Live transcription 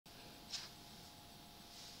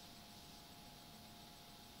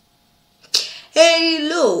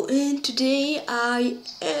Hello, and today I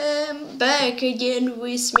am back again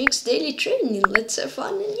with Mixed Daily Training. Let's have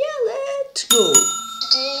fun and yeah, let's go.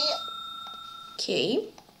 Okay.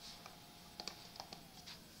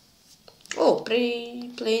 Oh,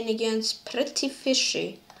 playing against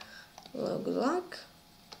Prettyfishy. Good luck.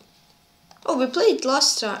 Oh, we played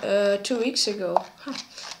last time, 2 weeks ago. Huh.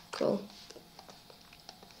 Cool.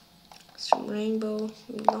 Some rainbow,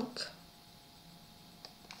 good luck.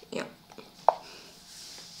 Yeah.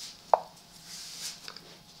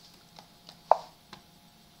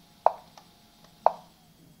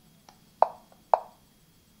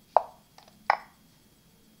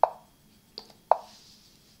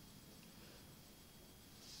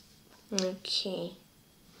 Okay.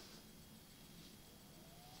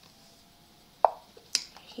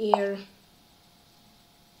 Here.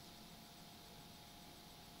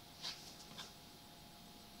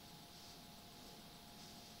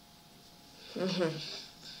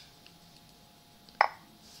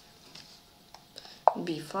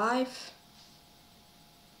 B5.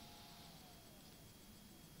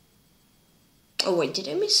 Oh wait, did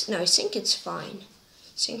I miss? No, I think it's fine.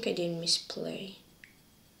 I think I didn't misplay.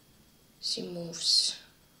 She moves.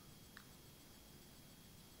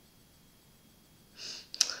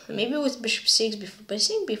 Maybe with bishop 6 before, but I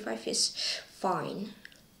think b5 is fine.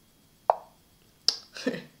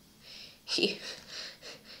 he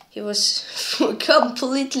was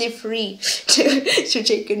completely free to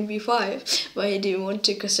take on b5, but I didn't want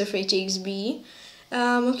to because if I takes b.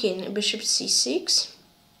 Okay, bishop c6.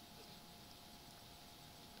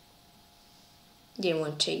 Didn't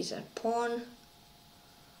want to take that pawn.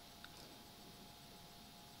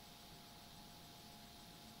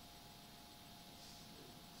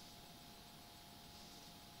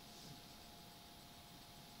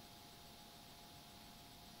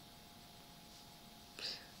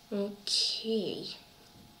 Okay.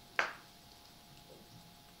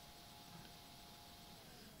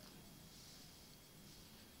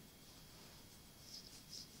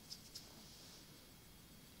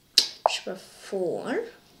 Bishop 4.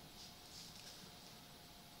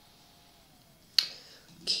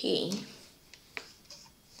 Okay.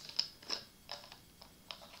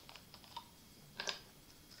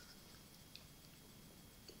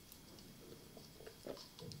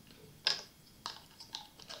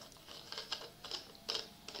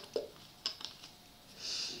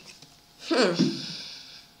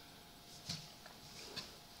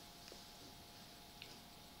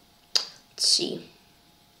 Let's see.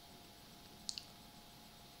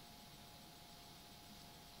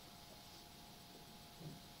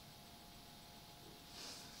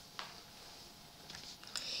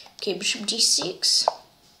 Okay, bishop d6.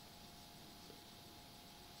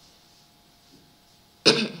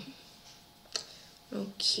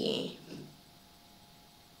 Okay.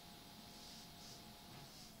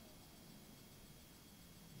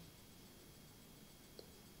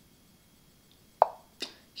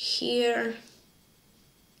 Here.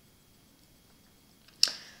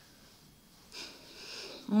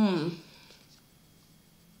 I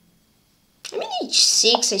mean,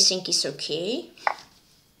 h6 I think is okay.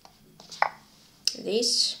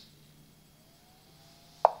 This.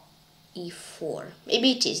 e4.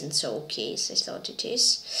 Maybe it isn't so okay as I thought it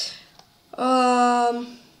is.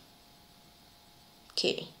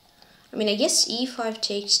 Okay. I mean, I guess e5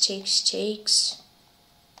 takes.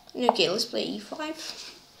 Okay, let's play e5.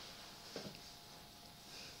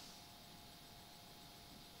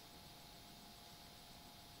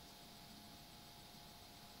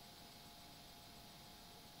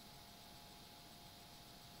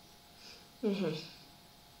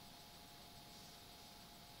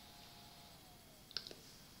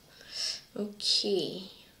 Okay.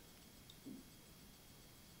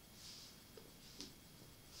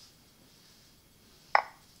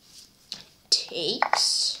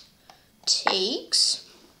 Takes.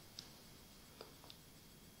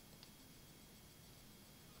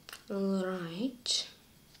 All right.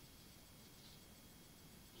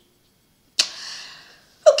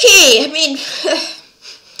 Okay, I mean,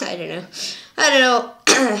 I don't know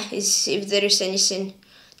if there is anything you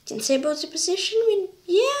can say about the position. I mean,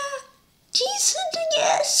 yeah, decent, I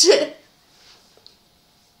guess.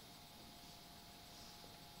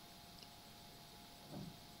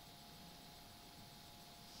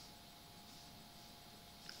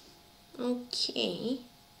 Okay.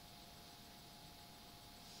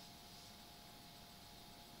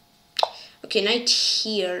 Okay, knight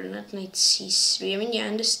here, not knight c3. I mean, yeah,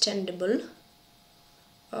 understandable.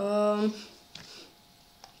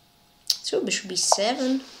 So bishop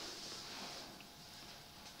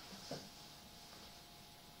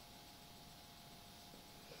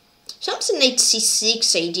knight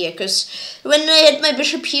c6 idea, because when I had my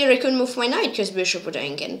bishop here, I couldn't move my knight because bishop would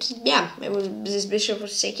hang, and yeah, this bishop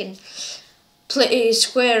was taken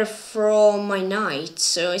square from my knight,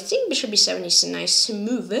 so I think bishop b7 is a nice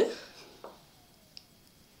move.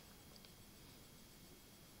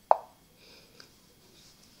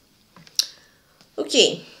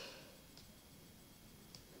 Okay.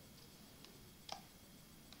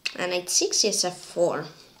 And knight 6, yes, f4.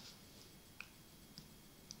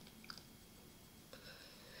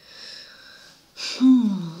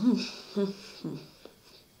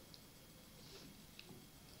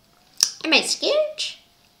 Am I scared?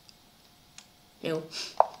 No.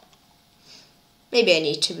 Maybe I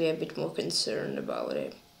need to be a bit more concerned about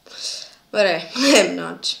it. But I am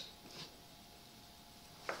not.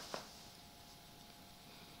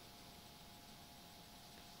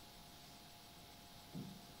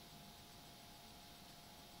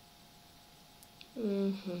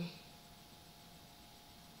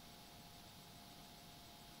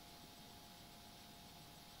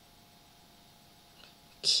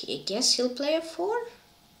 Okay, I guess he'll play a 4.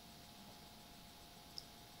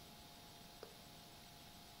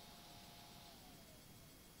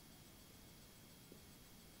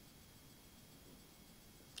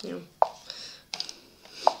 Yeah.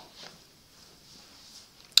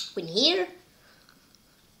 Win here.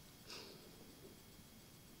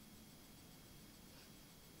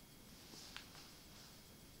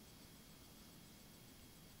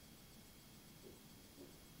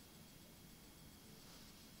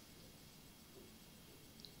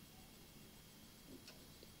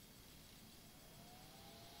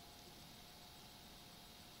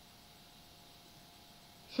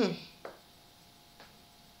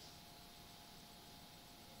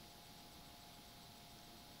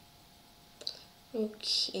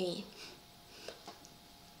 Okay.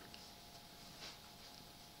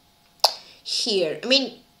 Here, I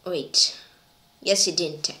mean, wait. Yes, it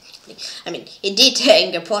didn't technically. I mean, it did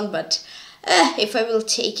hang upon, but if I will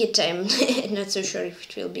take it, I'm not so sure if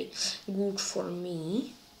it will be good for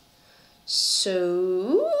me.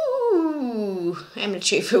 So, I'm not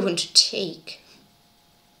sure if I want to take.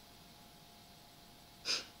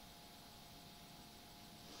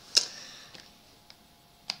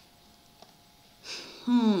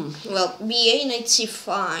 Well, ba, knight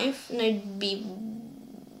c5, knight b...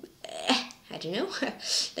 I don't know.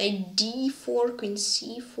 Knight d4, queen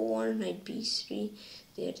c4, knight b3,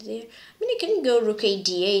 there. I mean, I can go rook a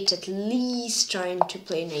d8, at least trying to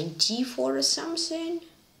play knight d4 or something,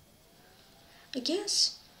 I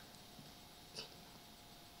guess.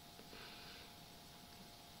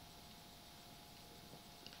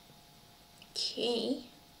 Okay.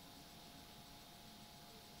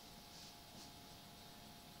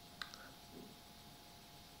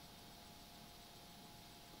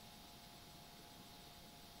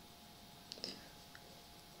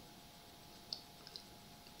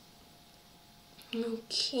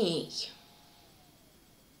 Okay.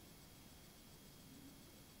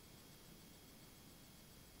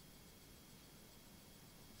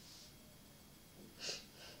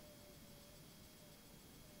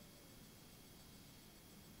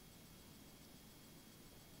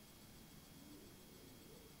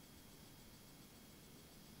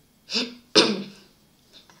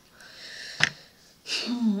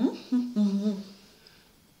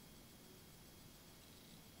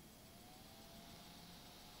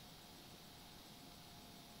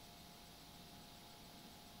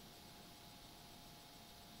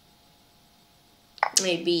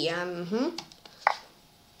 Maybe,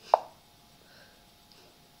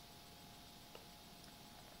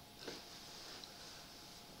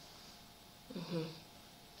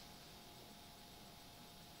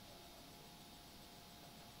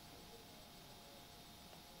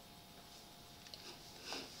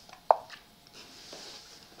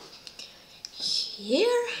 here.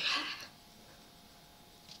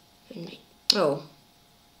 Oh.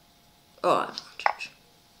 Oh, advantage.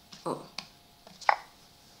 Oh.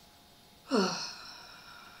 Oh.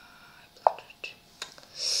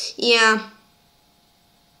 Yeah.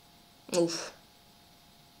 Oof.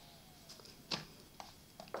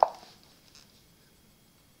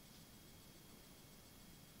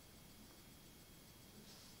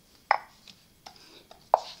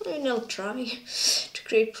 And I'll try to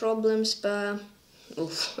create problems, but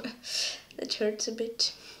oof, that hurts a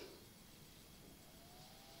bit.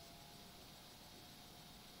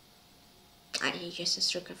 I guess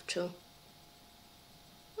it's rook f2.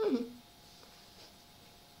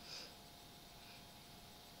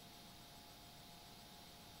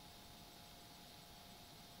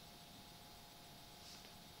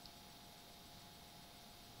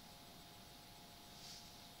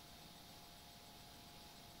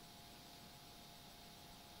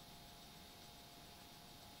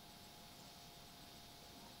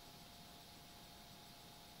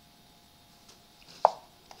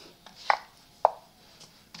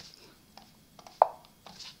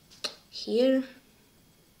 here.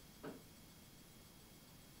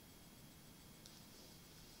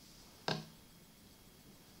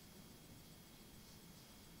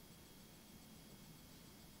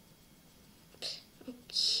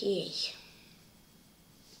 Okay.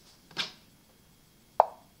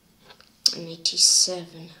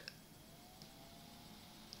 87.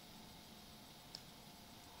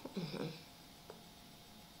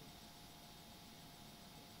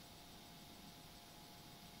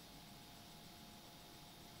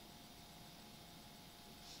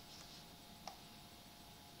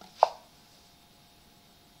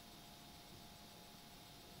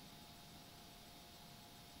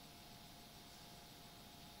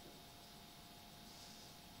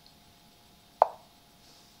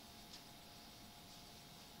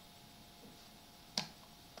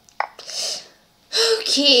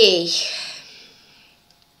 Okay.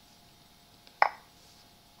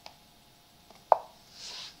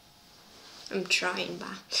 I'm trying,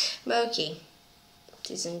 but okay.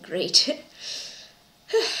 It isn't great.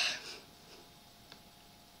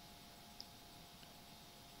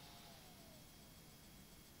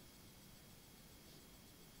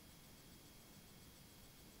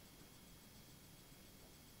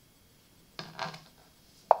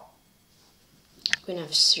 Queen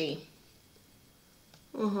f3.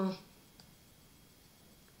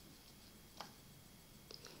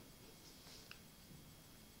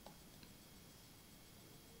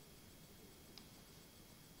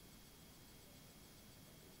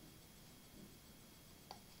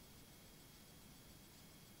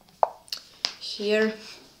 Here.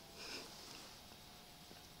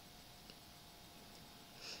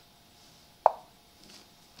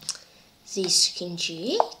 This king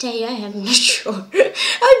g8, I am not sure.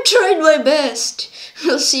 I'm trying my best.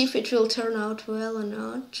 We'll see if it will turn out well or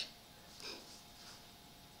not.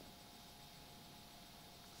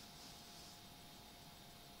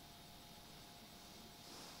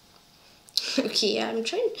 Okay, I'm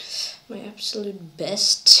trying my absolute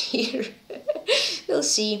best here. We'll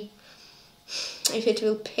see if it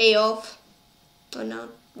will pay off or not,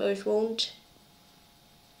 or it won't.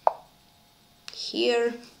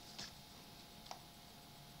 Here.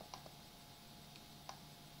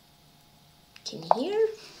 King here.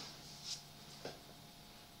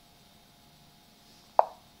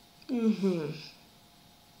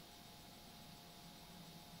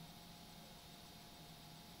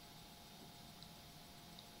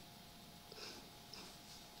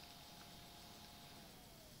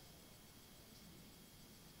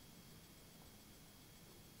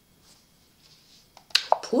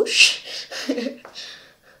 Push.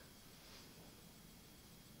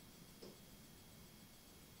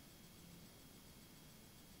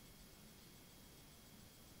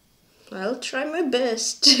 I'll try my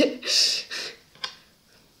best.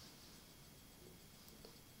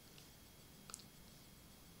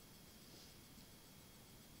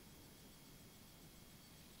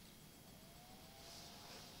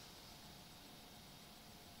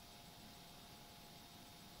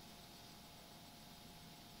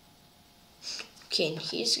 Okay,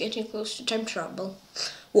 he's getting close to time trouble.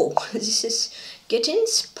 Whoa, this is getting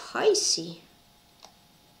spicy.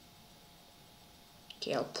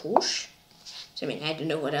 Okay, I'll push. So, I mean, I don't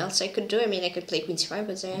know what else I could do. I mean, I could play queen c5,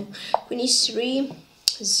 but then queen e3,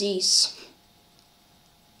 this.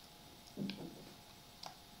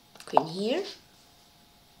 Queen here.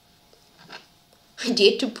 I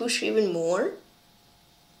dare to push even more.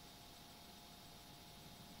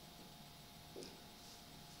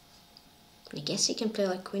 I guess he can play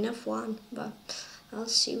like queen f1, but I'll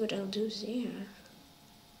see what I'll do there.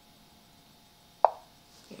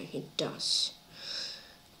 Yeah, he does.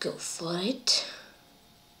 Go for it.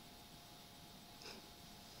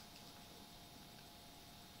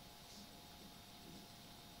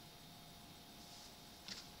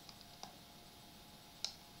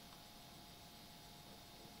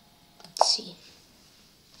 Let's see.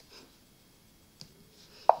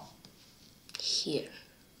 Here.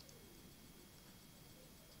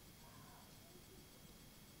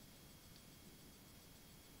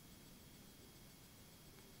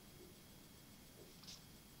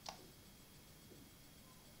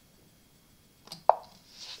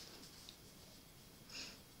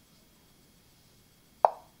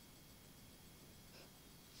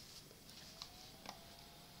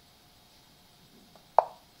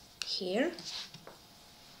 Here.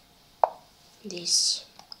 This.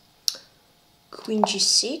 Queen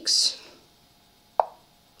g6.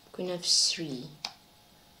 Queen f3.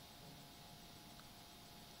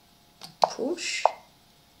 Push.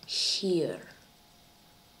 Here.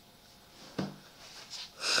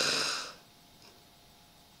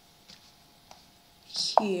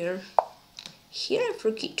 here. Here if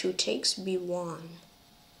rook e2 takes b1.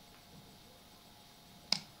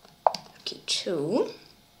 Rook e2.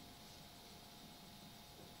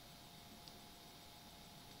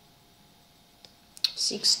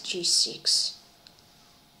 G6.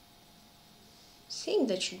 I think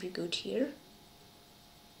that should be good here.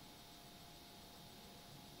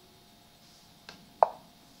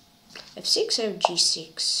 F6,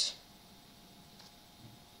 G6.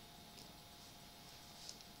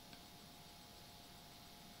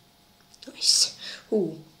 Nice.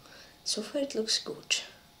 Ooh, so far it looks good.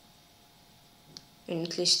 And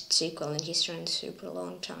at least it's equal and he's trying super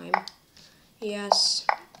long time. Yes,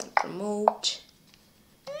 promote.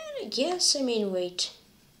 And I guess, I mean, wait.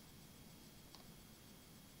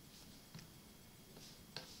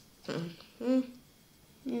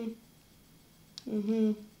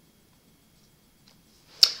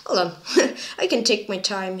 Hold on, I can take my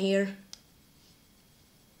time here.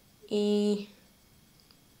 Here.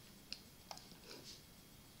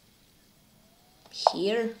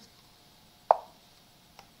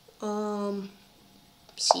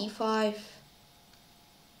 C5.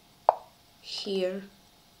 Here.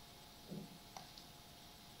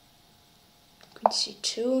 Queen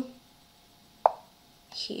C2.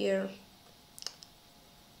 Here.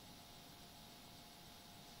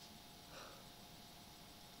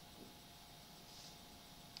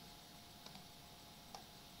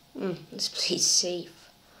 Let's play safe.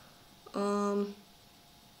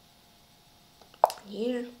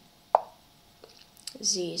 Here.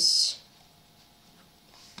 This.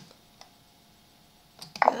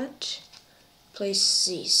 That. Place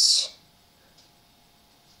this.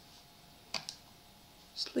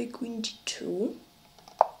 Let's play Queen D2.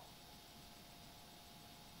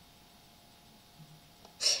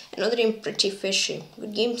 Another game, Prettyfishy.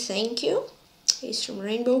 Good game, thank you. Ace from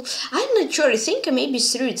Rainbow. I'm not sure, I think I maybe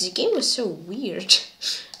through it. The game was so weird.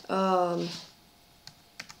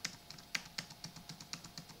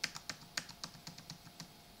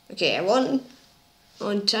 Okay, I won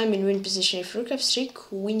on time in win position. If rook f3,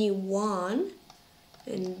 queen e1,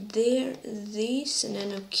 and there, this, and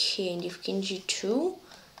then okay, and if king g2,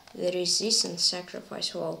 there is this and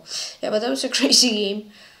sacrifice. Wow. Yeah, but that was a crazy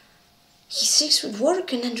game. E6 would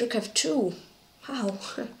work, and then rook f2. Wow.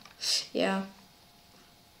 Yeah.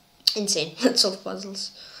 Insane. Let's solve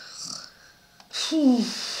puzzles.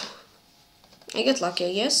 I got lucky,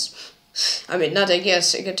 I guess. I mean, not I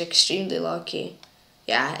guess, I got extremely lucky.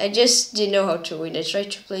 Yeah, I just didn't know how to win. I tried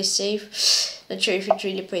to play safe. Not sure if it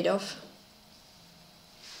really paid off.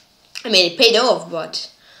 I mean, it paid off, but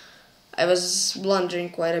I was blundering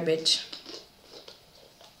quite a bit.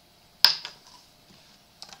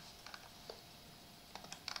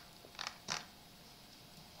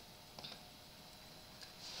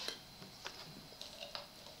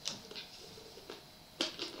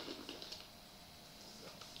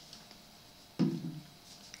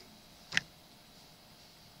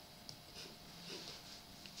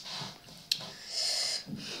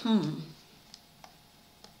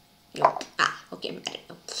 Nope. Ah, okay, I don't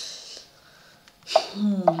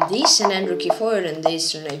know. This and then rook e4 and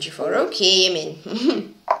this and knight g4. Okay, I mean.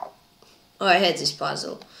 Oh, I had this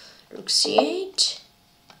puzzle. Rook c8.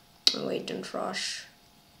 Oh, wait, don't rush.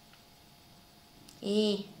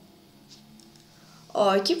 Oh,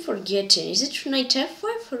 I keep forgetting. Is it knight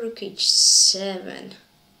f5 or rook h7?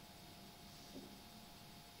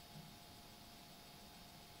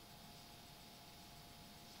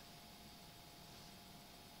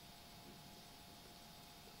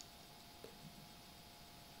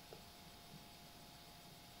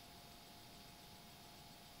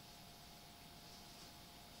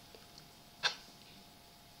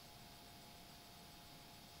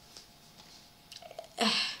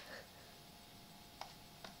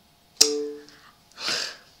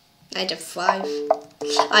 Knight f5.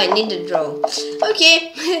 I need a draw.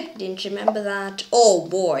 Okay, didn't remember that. Oh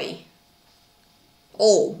boy.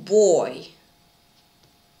 Oh boy.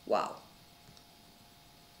 Wow.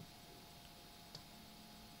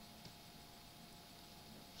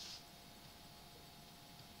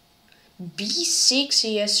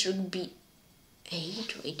 b6, yes, rook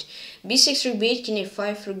b8, wait. b6, rook b8, king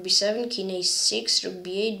a5, rook b7, king a6, rook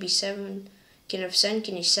b8, b7, king f7,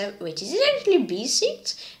 king a7. Wait, is it actually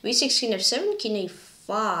b6? b6, king f7, king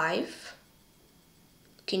a5,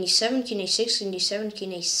 king e7, king a6, king d7,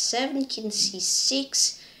 king a7, king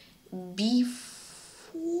c6,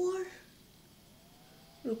 b4,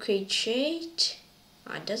 rook h8.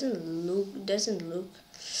 Ah, it doesn't look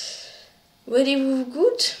very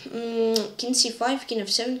good. King c5, king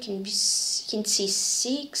f7, king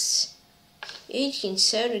c6. 8, king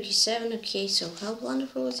 7, rook e7. Okay, so how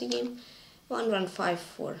wonderful was the game? 1-1-5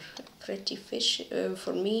 for Prettyfishy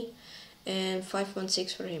for me, and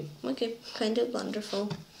 5-1-6 for him. Okay, kind of wonderful.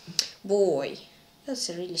 Boy, that's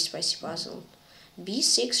a really spicy puzzle.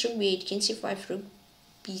 b6, rook b8, king c5, rook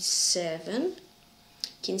b7,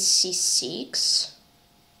 king c6,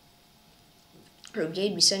 rook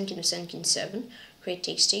d8, b7, king f7, king 7, queen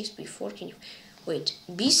takes, b4, king. Wait,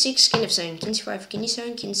 b6, king f7, king c5, king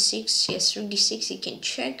e7, king 6. Yes, rook d6, he can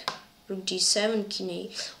check. Rook d7, king a.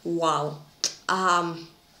 Wow. B6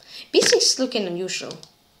 is looking unusual.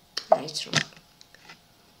 Right, wrong.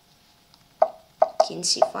 King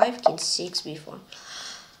c5, king 6, b4.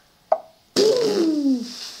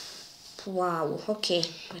 Wow, okay,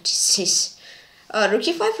 what is this? Rook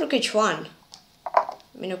e5, rook h1.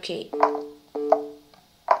 I mean, okay.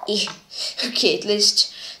 Okay, at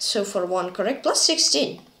least so for one correct. Plus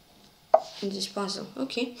 16 in this puzzle.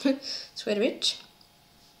 Okay, it's quite a bit.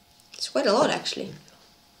 It's quite a lot, actually.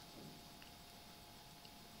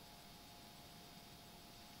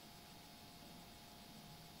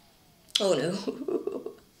 Oh no.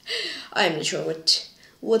 I'm not sure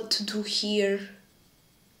what to do here.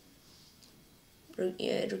 Rook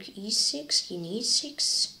e6, king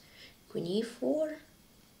e6, queen e4,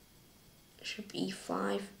 bishop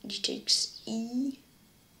e5, d takes e.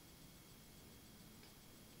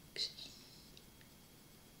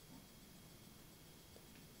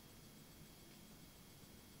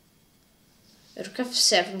 Rook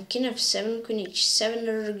f7, king f7, queen h7,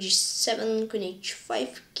 rook g7, queen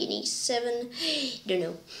h5, king e7. Don't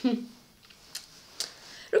know.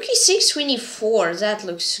 Rook e6, queen e4. That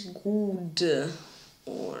looks good.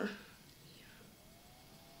 Or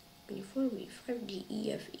queen e4, b5, d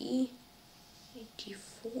e f e,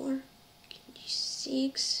 d4, king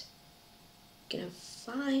d6, king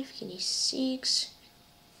f5, king e6,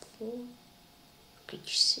 4. Oi,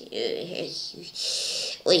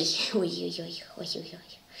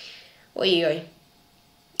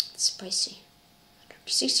 it's spicy.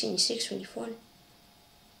 16, 6, 24.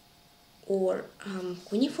 Or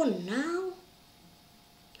queen e4 now.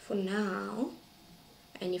 For now,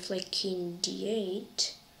 and if like king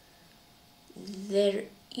d8, there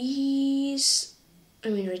is. I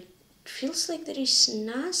mean, it feels like there is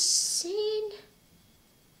nothing.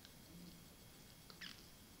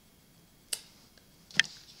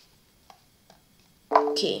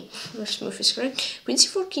 Okay, first move is correct. Queen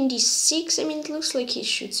c4, king d6. I mean, it looks like he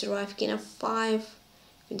should survive. King f5,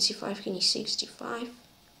 queen c5, king e6, d5,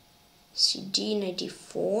 cd, knight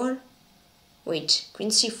d4. Wait, queen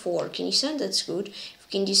c4, king e7. That's good. If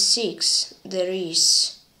king d6, there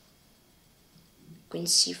is queen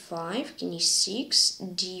c5, king e6,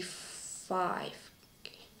 d5,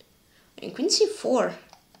 and queen c4.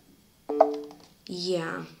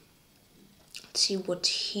 Yeah. Let's see what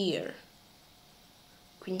here.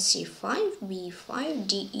 Queen c5, b5,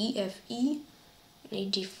 d e f e,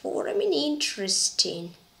 knight d4. I mean,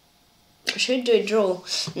 interesting. Should I do a draw?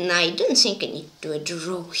 No, I don't think I need to do a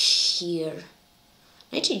draw here.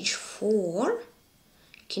 Knight h4,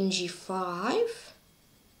 king g5,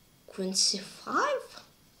 queen c5.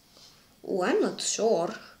 Oh, I'm not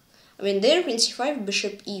sure. I mean, there queen c5,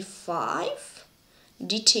 bishop e5,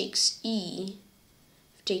 d takes e,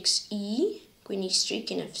 takes e, queen e3,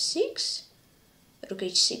 king f6. Rook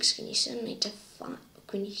h6, king e7, knight f5,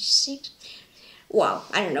 queen e6. Wow,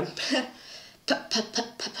 I don't know.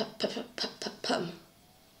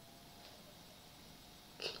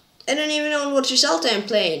 I don't even know what result I'm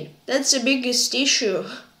playing. That's the biggest issue.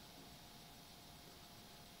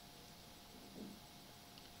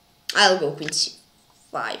 I'll go queen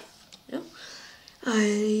c5. No?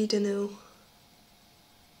 I don't know.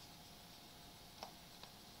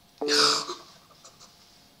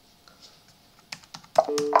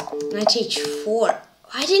 Knight h4.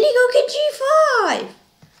 Why didn't he go king g5?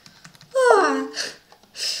 Ah,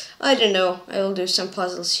 I don't know. I will do some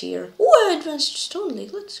puzzles here. Oh, advanced stone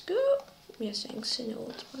league. Let's go. Yes, thanks. I know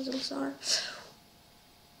what puzzles are.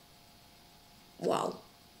 Wow.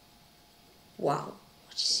 Wow.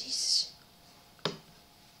 What is this?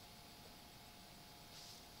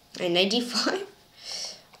 And knight d5?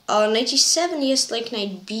 Knight e7, yes, like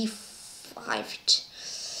knight b5.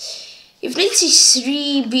 If knight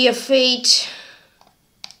c3, bf8.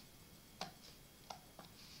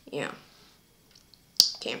 Yeah.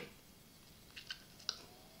 Okay.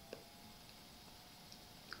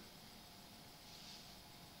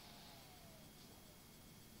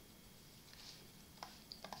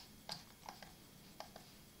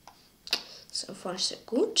 So far so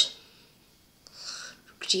good.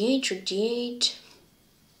 Rook d8, rook d8.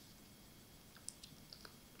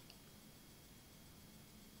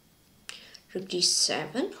 rook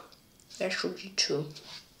d7, there's rook d2.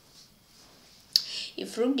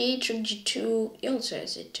 If rook d8, rook g2, he also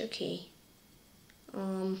has it, okay.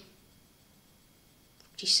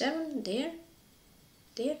 d7, there.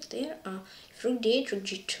 If rook d8, rook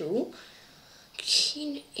g2,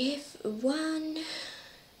 king f1,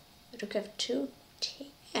 rook f2,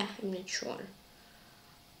 yeah, I'm not sure.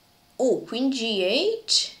 Oh, queen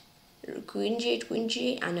g8, queen g8, queen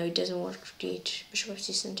g8, I know it doesn't work, rook d8, bishop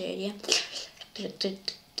f6 in the area.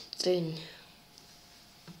 Then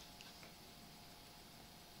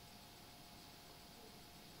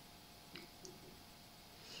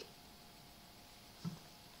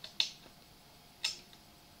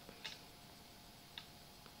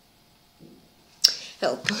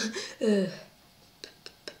help.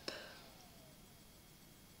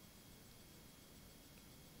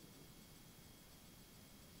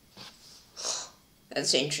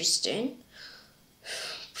 That's interesting.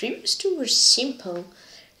 Previous two were simple.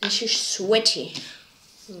 This is sweaty.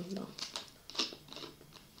 No.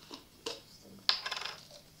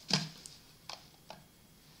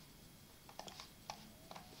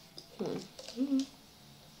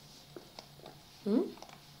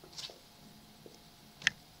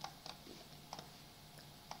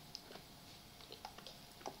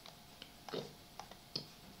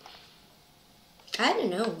 I don't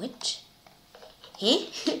know what.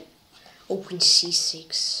 Open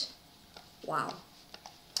c6. Wow.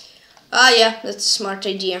 Ah, yeah, that's a smart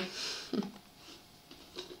idea.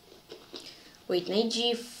 Wait, knight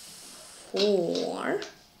g4.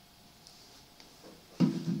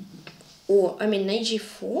 Or, I mean, knight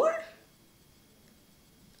g4?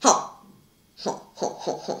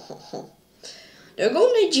 There we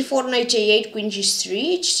go, knight g4, knight a8, queen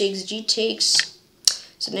g3, h takes, g takes.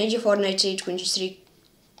 So knight g4, knight a8, queen g3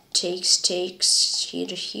 takes,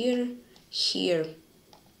 here.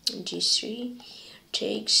 G3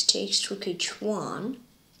 takes, rook h1.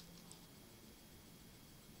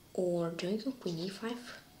 Or do I go queen e5?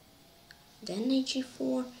 Then knight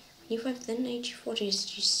g4, e5, then knight g4 is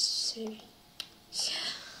g3.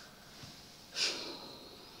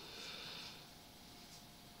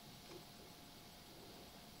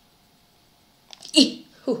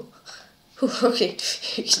 Okay,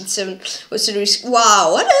 7. What's the risk?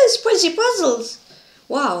 Wow, what are spicy puzzles?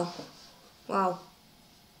 Wow.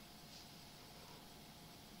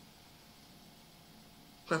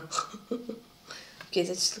 Okay,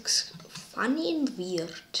 this looks funny and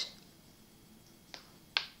weird.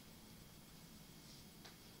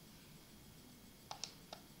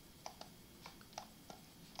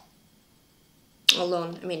 Hold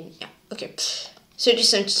on, I mean, yeah, okay.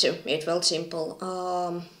 30-72, it felt simple.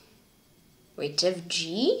 Wait,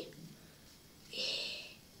 fg?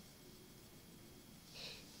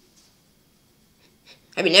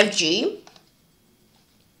 I mean, fg.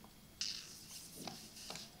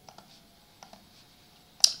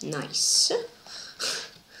 Nice.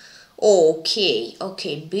 Okay,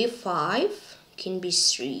 b5, king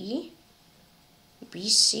b3,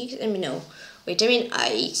 b6, I mean, no. Wait, I mean,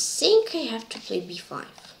 I think I have to play b5.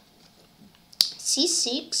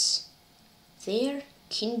 c6, there,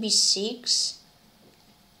 king b6,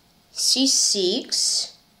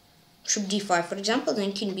 c6, bishop d5, for example,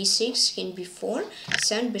 then king b6, king b4,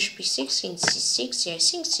 7, bishop b6, king c6, yeah, I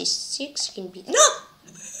think c6, king b...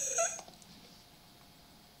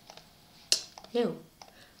 No!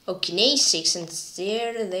 Oh, king a6, and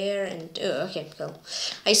there, and... Oh, okay, cool.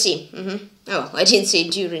 I see. Oh, I didn't see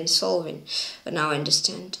it during solving, but now I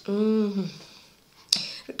understand.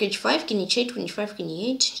 Rook h5, king h8, queen h5, king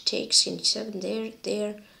e8, takes, king h7, there,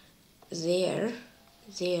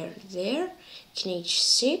 king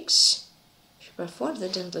h6, bishop f4,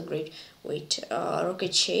 that doesn't look great. Wait, rook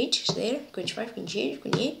h8 is there, queen h5, king g8,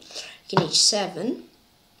 queen e8, king h7,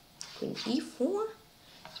 queen e4,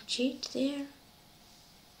 king h8 there.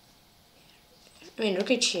 I mean, rook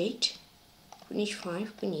h8, queen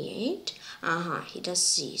h5, queen e8. He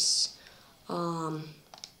does this. Queen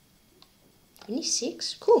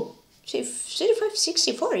e6, cool.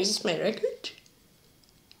 35-64, is this my record?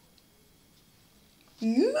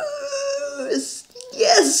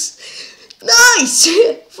 Yes! Nice!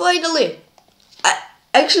 Finally! I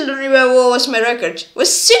actually don't remember what was my record. Was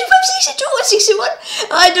 35-62 or 61?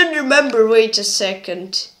 I don't remember, wait a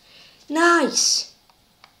second. Nice!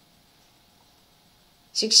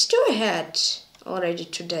 62 I had already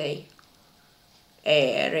today.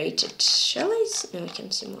 I rated. Shall I? No, I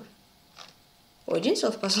can see more. Oh, I didn't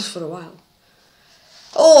solve puzzles for a while.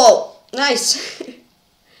 Oh, nice.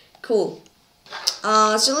 Cool.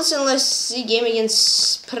 So let's see game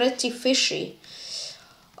against Prettyfishy.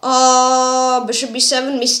 Bishop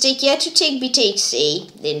b7, mistake. Yeah, to take b takes a.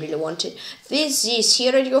 Didn't really want it. This is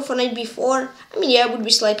here. I'd go for knight b4. I mean, yeah, it would be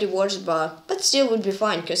slightly worse, but still would be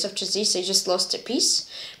fine. Because after this, I just lost a piece.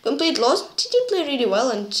 Complete loss. But he did play really well,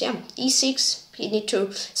 and yeah, e6. You need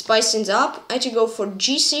to spice things up. I had to go for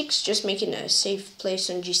g6, just making a safe place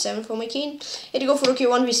on g7 for my king. I had to go for rook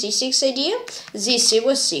e1 with c6 idea. This it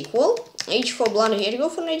was equal. h4 blunder. Here to go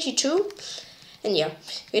for knight g2. And yeah,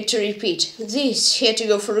 we had to repeat this. Here to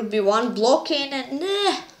go for rook b1, blocking, and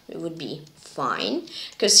nah, it would be fine.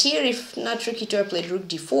 Because here, if not rook e2, I played rook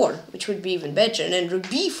d4, which would be even better, and then rook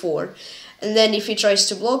b4. And then if he tries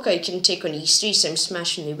to block, I can take on e3, so I'm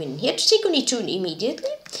smashing the win. He had to take on e2 immediately.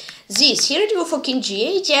 This, here to go for king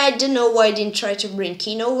g8. Yeah, I don't know why I didn't try to bring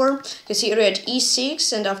king over, because here I had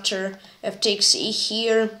e6, and after f takes e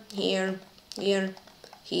here, here,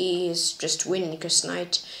 he is just winning, because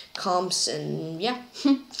knight comes, and yeah,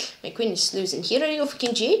 my queen is losing. Here I go for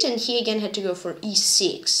king g8, and he again had to go for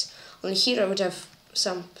e6. Only here I would have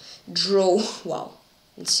some draw. Wow,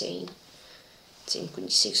 insane. Queen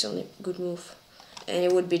e6, only good move. And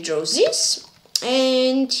it would be draw this.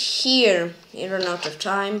 And here, I run out of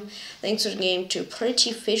time. Thanks for the game to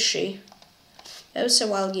Prettyfishy. That was a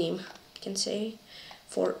wild game, I can say,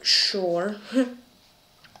 for sure.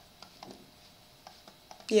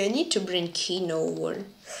 Yeah, I need to bring king over.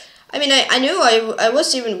 I mean, I know I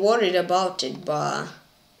was even worried about it, but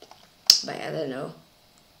I don't know.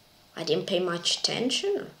 I didn't pay much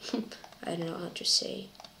attention. I don't know how to say.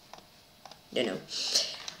 Don't know.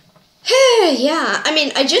 Yeah, I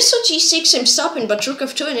mean, I just saw g6 I'm stopping, but rook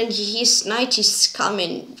f2, and then his knight is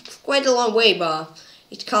coming quite a long way, but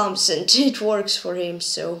it comes and it works for him,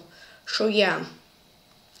 so yeah.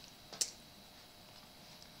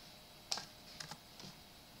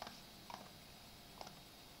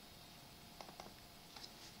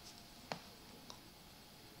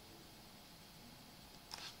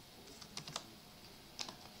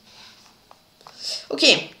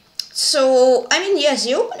 Okay, so, I mean, yes,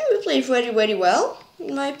 the opening we played very well,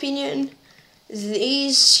 in my opinion.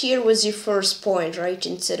 This here was the first point, right?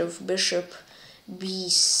 Instead of bishop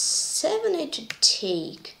b7, I had to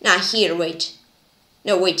take. Nah, here, wait.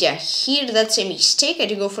 No, wait, yeah, here that's a mistake. I had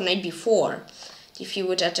to go for knight b4. If you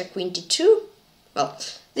would attack queen d2, well,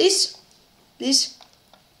 this is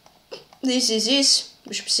this,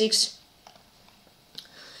 bishop 6.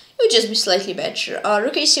 It would just be slightly better.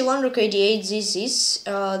 Rook ac1, rook ad8,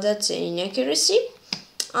 that's an inaccuracy.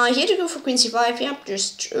 Here to go for queen c5, yeah,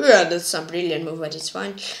 that's a brilliant move, but it's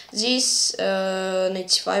fine. This, knight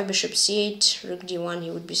c5, bishop c8, rook d1,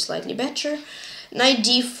 he would be slightly better. Knight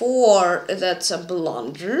d4, that's a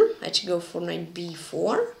blunder. I had to go for knight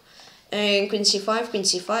b4. And queen c5,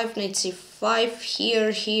 knight c5,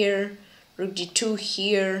 here, rook d2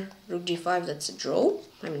 here, rook d5, that's a draw.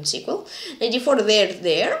 I mean, sequel. Knight d4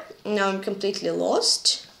 there. Now I'm completely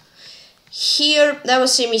lost. Here, that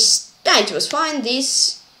was a mistake. It was fine.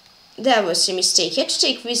 That was a mistake. I had to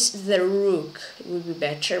take with the rook. It would be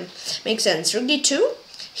better. Makes sense. Rook d2.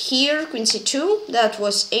 Here, queen c2. That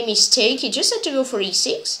was a mistake. He just had to go for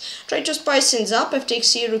e6. Try to spice things up. f takes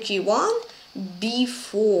c, rook e1.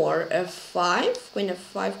 b4, f5. Queen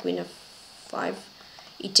f5,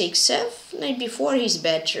 e takes f, knight b4, he's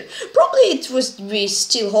better. Probably it was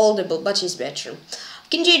still holdable, but he's better.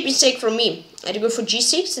 King g8 mistake from me. I had to go for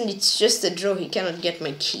g6, and it's just a draw. He cannot get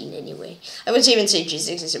my king anyway. I would even say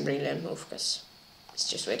g6 is a brilliant move, because it's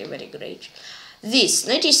just very great. This,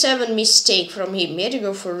 knight e7 mistake from him. He had to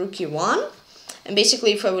go for rook e1. And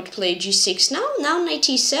basically, if I would play g6 now knight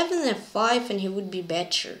e7, f5, and he would be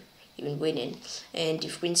better, even winning. And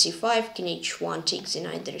if queen c5, king h1 takes the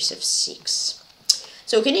knight, there's f6.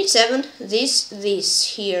 So king h7, this,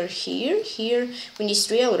 here, queen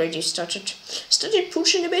e3, I already started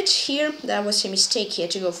pushing a bit here. That was a mistake. He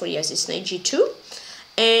had to go for, yes, it's knight g2.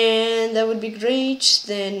 And that would be great.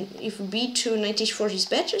 Then if b2, knight h4 is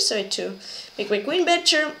better, so I had to make my queen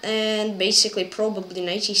better. And basically probably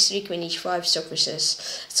knight e3, queen h5, stock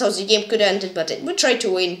versus. So the game could end it, but it would try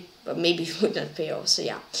to win, but maybe it would not pay off. So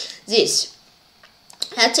yeah, this.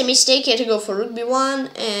 That's a mistake. He had to go for rook b1,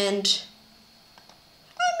 and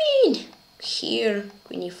here,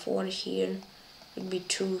 queen e4 here, rook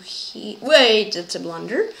b2 here, wait, that's a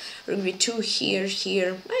blunder, rook b2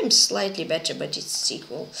 here, I'm slightly better, but it's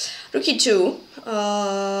equal. Rook e2,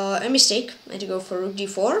 a mistake. I had to go for rook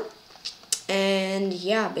d4, and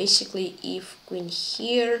yeah, basically if queen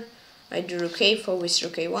here, I do rook a4 with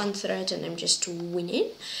rook a1 threat, and I'm just winning.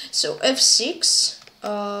 So f6,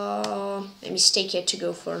 a mistake. I had to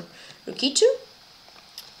go for rook e2,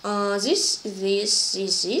 That's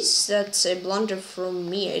a blunder from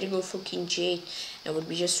me. I had to go for king g8. I would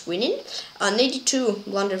be just winning. Knight d2,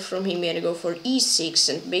 blunder from him. I had to go for e6,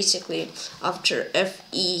 and basically after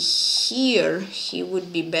fe here, he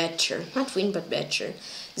would be better. Not win, but better.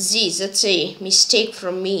 That's a mistake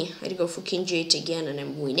from me. I had to go for king g8 again, and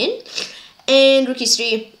I'm winning. And rook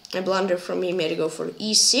e3, a blunder from him. I had to go for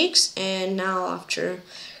e6, and now after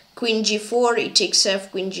queen g4, it takes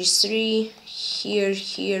f, queen g3,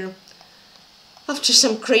 here. After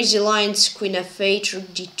some crazy lines, queen f8,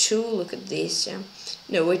 rook d2, look at this, yeah.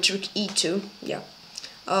 No, wait, rook e2, yeah.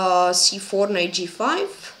 c4, knight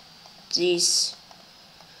g5, this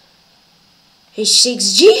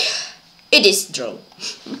h6g, it is draw.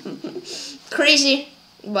 Crazy,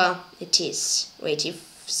 well, it is. Wait,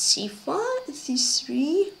 if c5,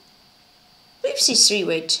 c3, maybe c3,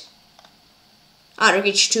 wait. Rook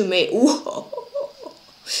h2 may, ooh.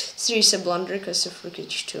 3 is a blunder because of rook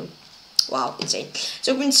h2. Wow, insane.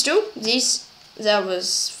 So queens 2, that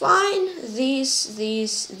was fine. This.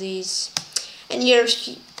 And here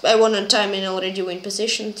I won on time and already win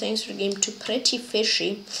position. Thanks for the game to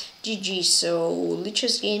Prettyfishy. GG. So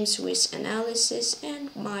Lichess games with analysis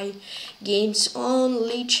and my games on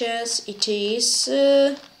Lichess. It is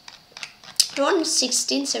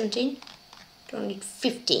 16, 17,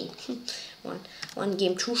 15. one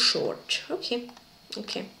game too short. Okay.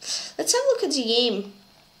 Let's have a look at the game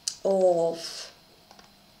of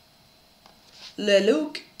Le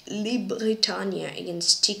Britannia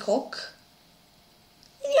against Tykhon.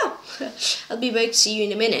 Yeah, I'll be back. See you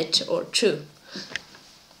in a minute or two.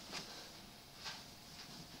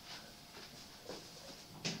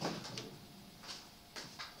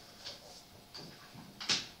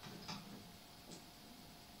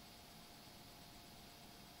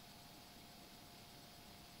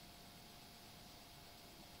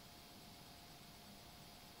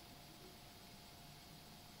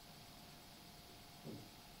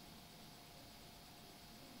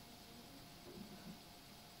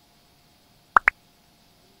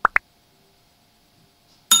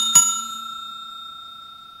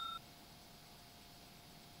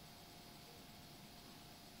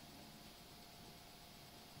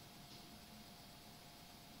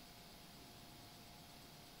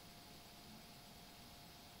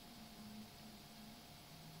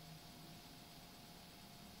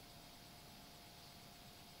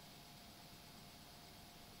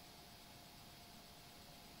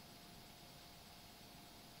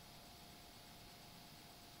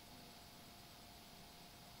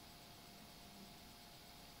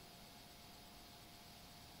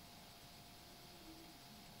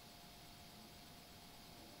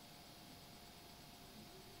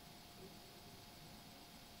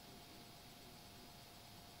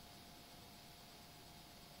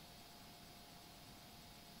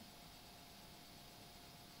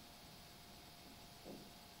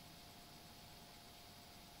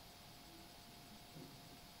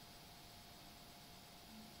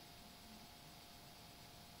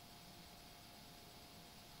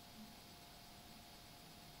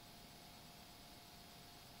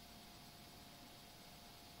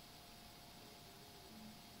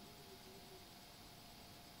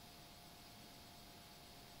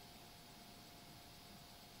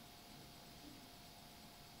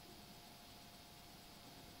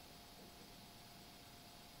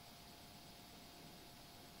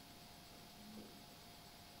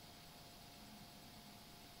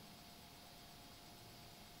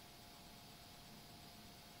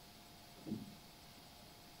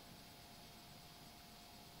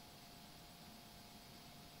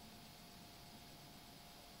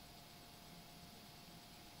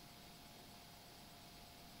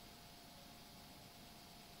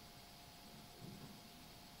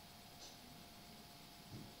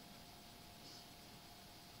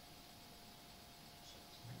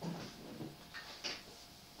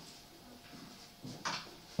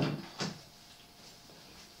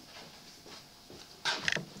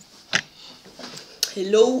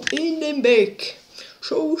 Hello in and back.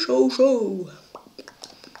 Show.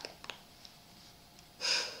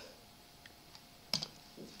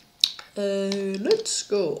 Let's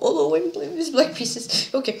go. Although I'm playing with black pieces.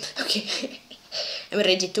 Okay. I'm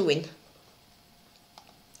ready to win.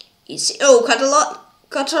 Easy. Oh, Catalan?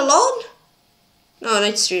 No,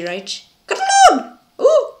 knight 3, right? Catalan!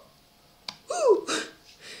 Ooh!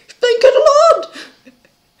 He's playing Catalan!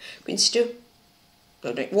 Queens 2.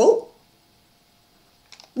 No, whoa!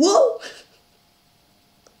 What?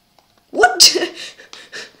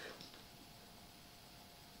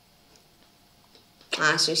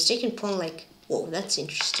 So he's taking pawn like, whoa, that's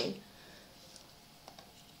interesting.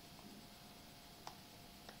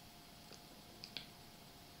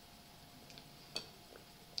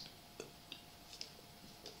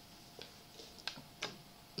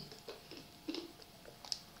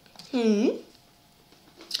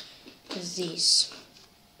 This.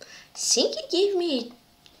 I think he gave me a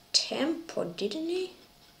tempo, didn't he?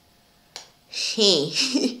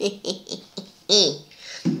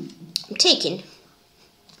 I'm taking.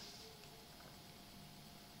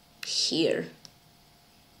 Here.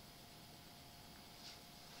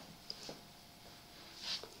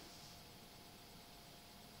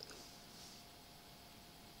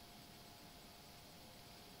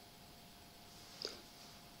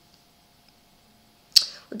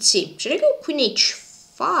 Let's see, should I go queen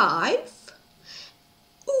h5?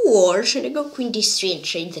 Or should I go queen d3 and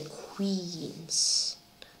trade the queens?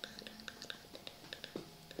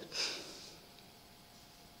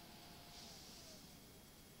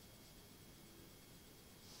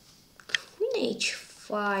 Queen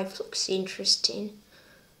h5 looks interesting.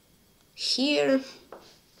 Here.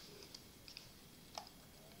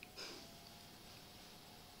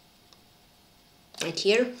 Right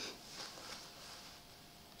here.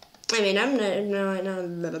 I mean, I'm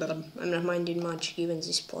not minding much giving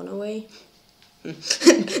this pawn away.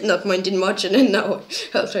 Not minding much, and then now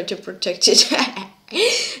I'll try to protect it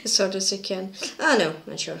as hard as I can. Ah, no,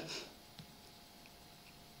 not sure.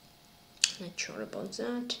 Not sure about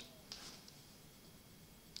that.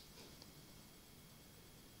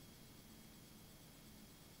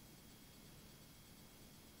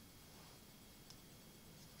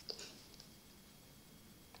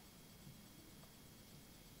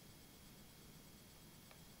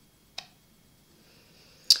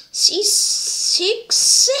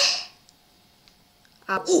 C6.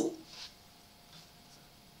 Oh.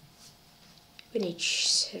 Queen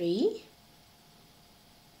h3.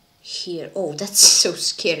 Here. Oh, that's so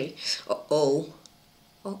scary. Uh-oh.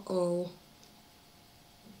 Uh-oh.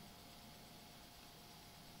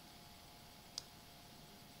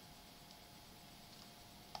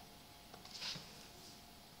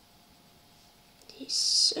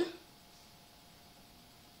 This.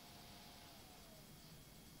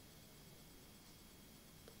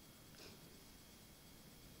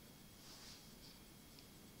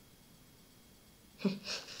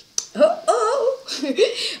 Oh,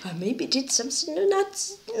 I maybe did something not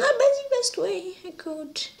the best way I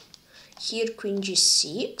could. Here, queen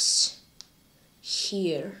g6.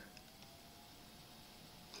 Here.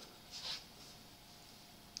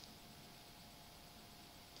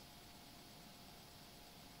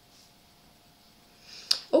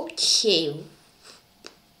 Okay.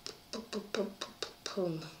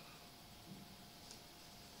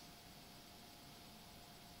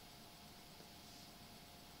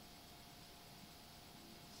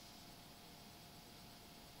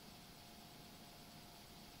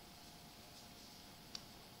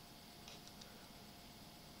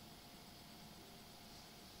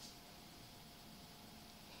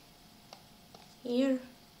 Here.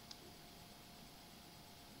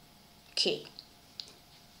 Okay.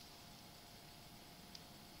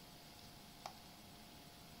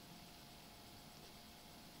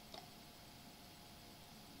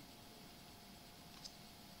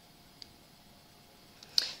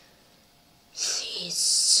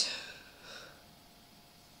 This.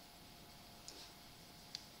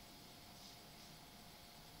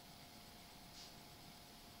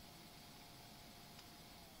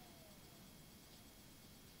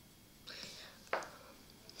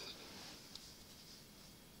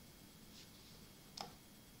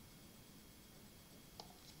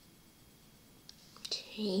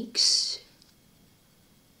 Takes.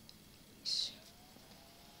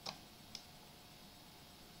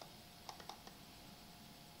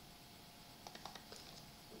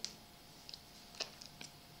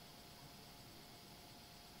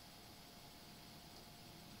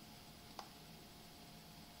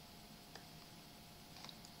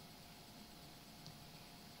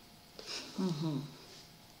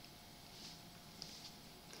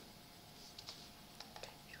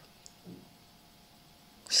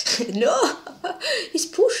 No, he's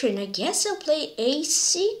pushing. I guess I'll play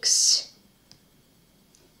a6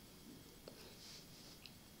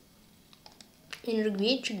 and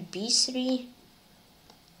regret to b3.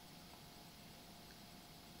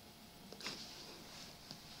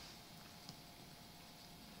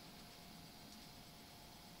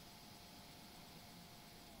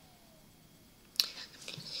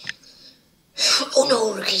 Oh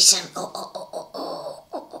no, rook a7.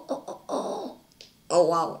 Oh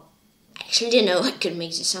wow. I actually didn't know I could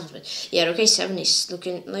make this sound, but yeah, rook a7 is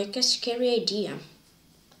looking like a scary idea.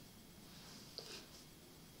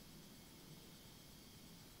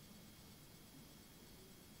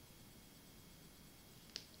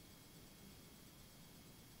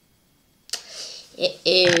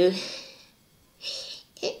 Uh-oh.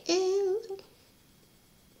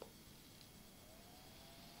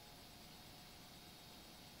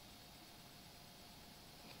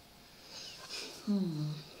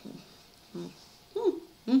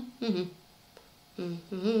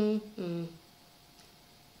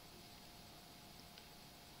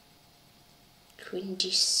 Queen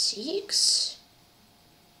d6.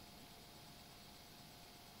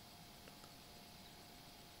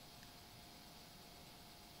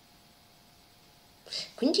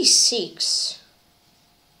 Queen d6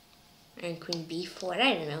 and queen b4.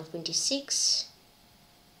 I don't know. Queen d6.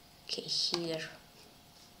 Okay, here.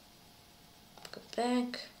 Go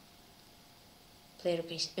back. Player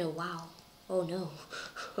base. Oh wow. Oh no.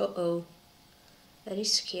 Uh-oh. That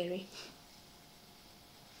is scary.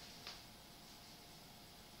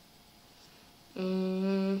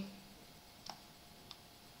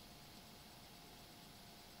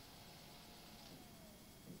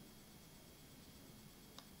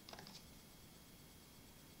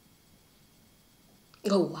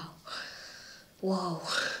 Oh wow. Whoa.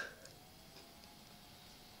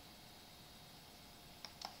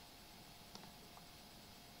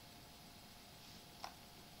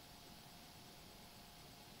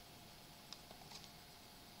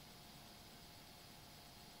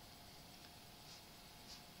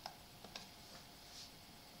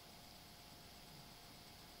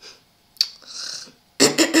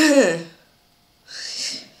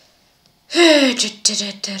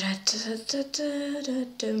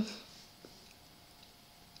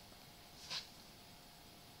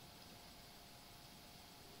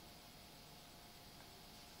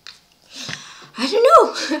 I don't know.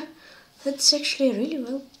 That's actually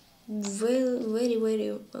really very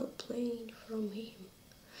well played from him.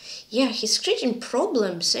 Yeah, he's creating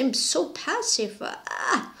problems. I'm so passive.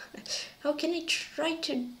 How can I try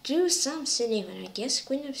to do something even? I guess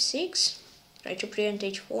queen of 6. Try to prevent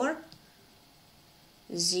h4.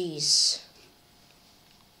 This.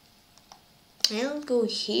 I'll go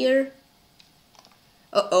here.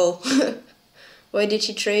 Uh-oh. Why did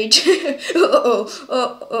he trade? Uh-oh.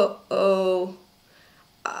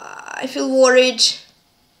 I feel worried.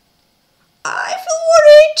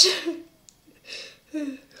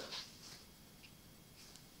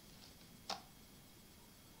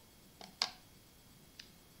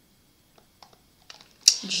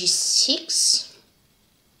 G6.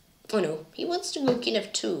 Oh no, he wants to go king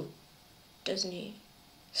f2, doesn't he?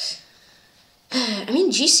 I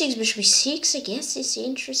mean, g6, bishop e6, I guess is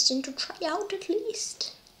interesting to try out at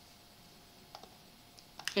least.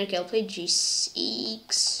 Okay, I'll play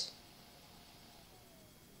g6.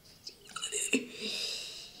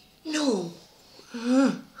 No.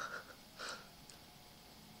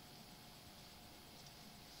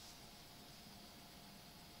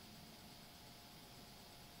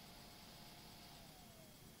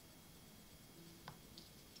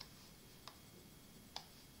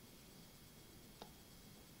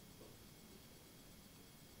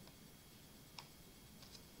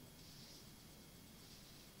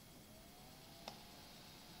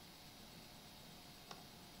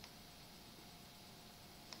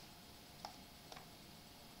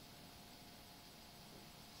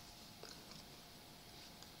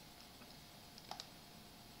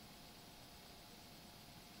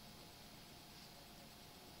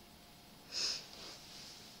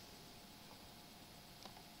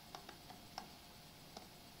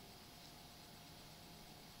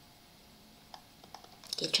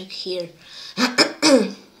 Okay, check here.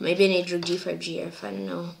 Maybe I need rook d5 gf, I don't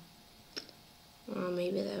know.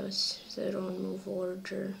 Maybe that was the wrong move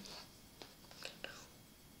order.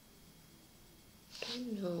 I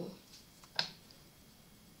don't know.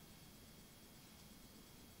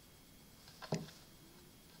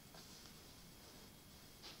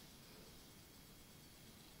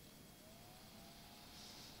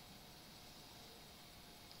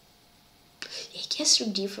 I guess rook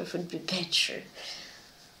d5 would be better.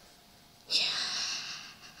 Yeah.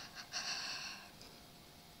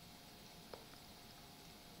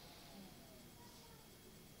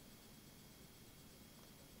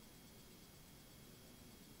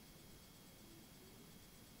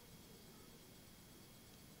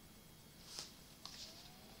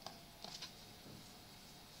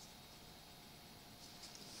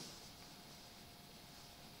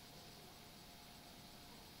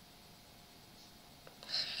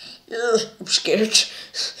 Ugh, I'm scared.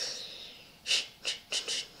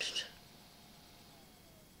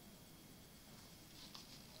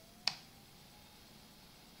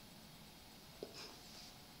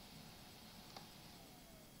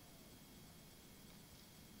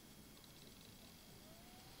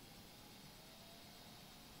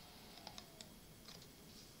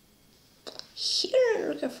 Here I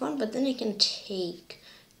look at fun, but then I can take.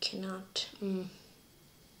 Cannot.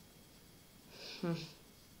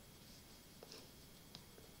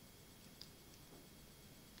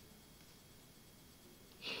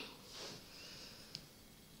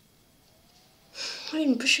 I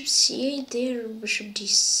mean, bishop c8 there, bishop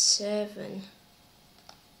d7.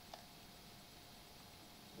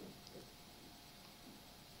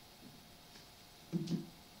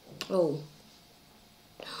 Oh.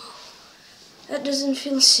 That doesn't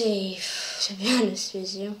feel safe, to be honest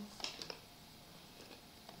with you.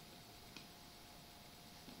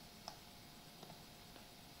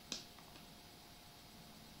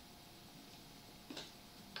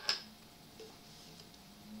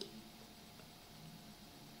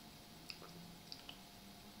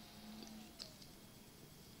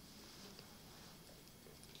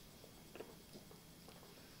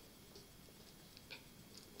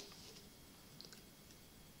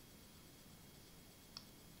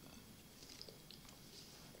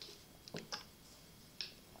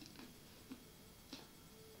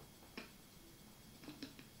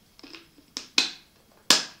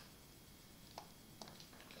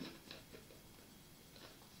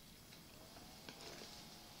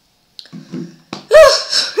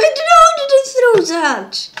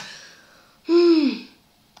 That.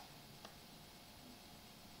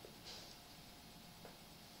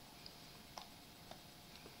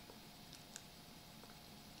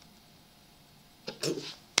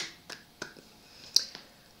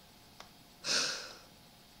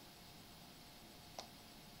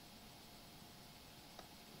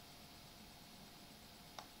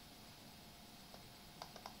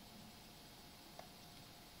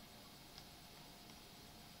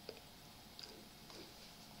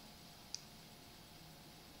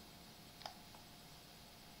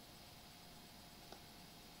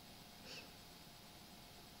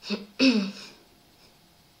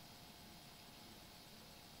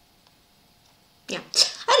 Yeah,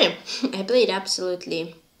 I don't know. I played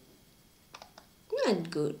absolutely not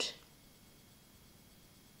good,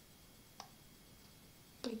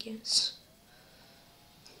 I guess.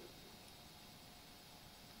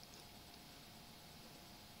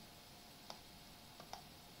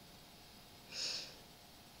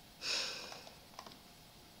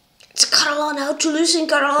 It's Caroline, how to lose in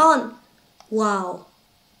Caroline. Wow.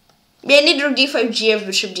 Yeah, I need rook d5, gf,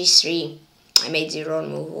 bishop d3. I made the wrong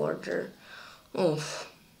move order. Oof.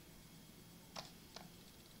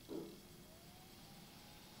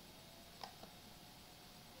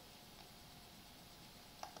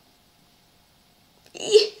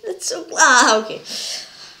 That's so... okay.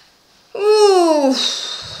 Ooh,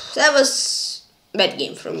 that was a bad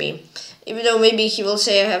game for me. Even though maybe he will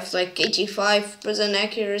say I have like 85%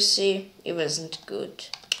 accuracy, it wasn't good.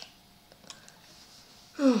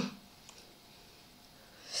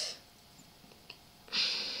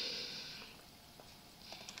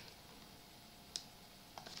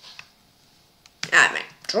 Ah man,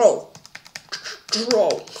 draw.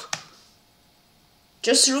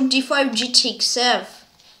 Just rook d5, g takes f.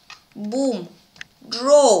 Boom.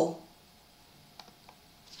 Draw.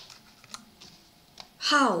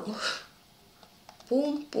 How?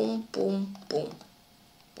 Boom, boom, boom, boom.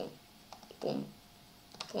 Boom, boom,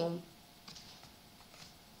 boom.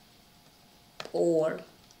 Or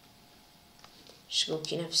just go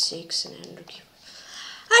king f6 and then rook e5.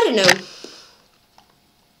 I don't know.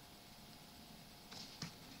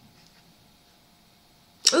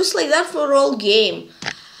 It was like that for all game.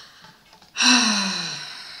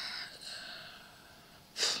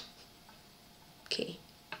 Okay.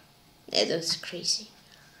 That was crazy.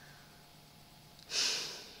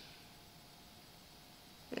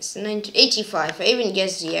 That's 85. I even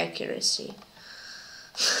guessed the accuracy.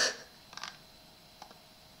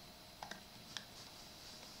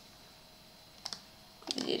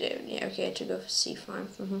 Yeah, okay, I had to go for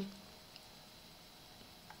c5.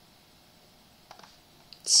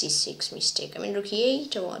 c6 mistake. I mean, rook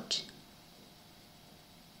e8 or what?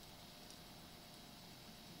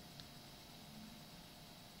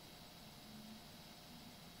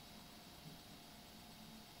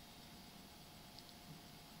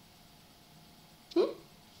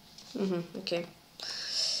 Okay.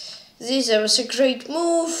 This was a great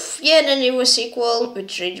move. Yeah, then it was equal. We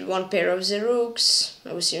traded one pair of the rooks.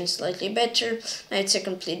 I was even slightly better. Now it's a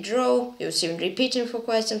complete draw. It was even repeating for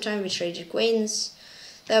quite some time. We traded queens.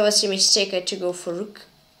 That was a mistake. I had to go for rook.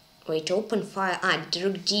 Wait, open file.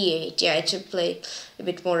 Rook d8. Yeah, I had to play a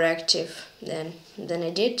bit more active than I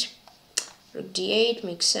did. Rook d8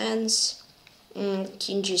 makes sense.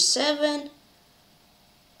 King g7.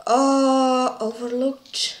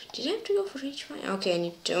 Overlooked. Did I have to go for h5? Okay, I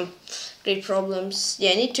need to. Great problems.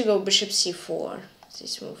 Yeah, I need to go bishop c4.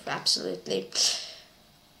 This move, absolutely.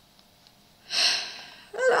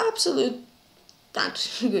 Absolute,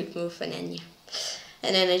 not good move, and then yeah.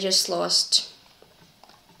 And then I just lost.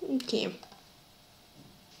 Okay.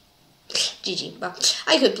 GG, but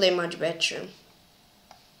I could play much better.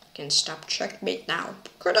 Can stop checkmate now.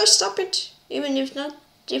 Could I stop it? Even if not,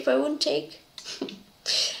 if I wouldn't take?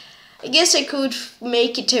 I guess I could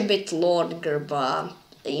make it a bit longer, but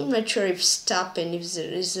I'm not sure if stopping is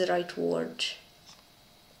the right word.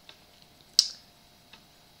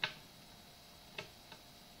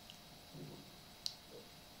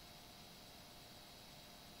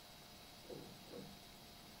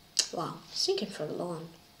 Wow, thinking for long.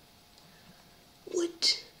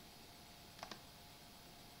 What?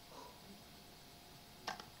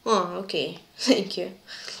 Oh, okay. Thank you.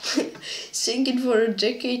 Thinking for a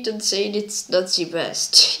decade and saying it's not the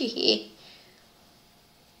best.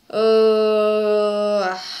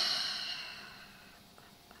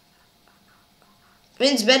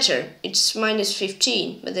 It's better. It's minus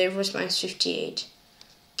 15, but there was minus 58.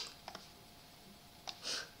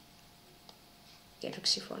 Yeah, rook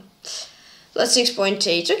c4. That's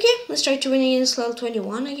 6.8. Okay, let's try to win against level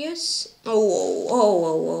 21, I guess. Oh, whoa, oh,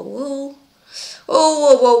 whoa, whoa, whoa. Oh,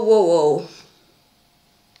 whoa, whoa, whoa, whoa.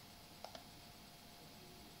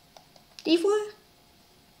 D4?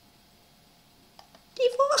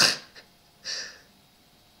 D4?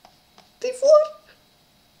 D4?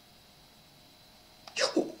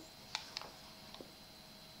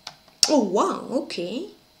 Oh, wow, okay.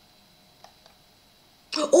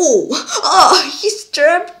 Oh, oh, he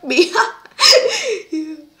strapped me.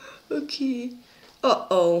 Yeah, okay.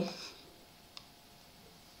 Uh-oh.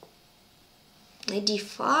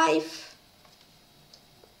 D5.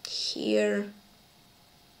 Here.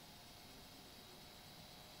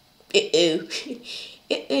 Uh-oh.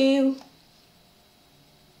 Uh-oh.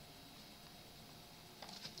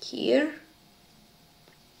 Here.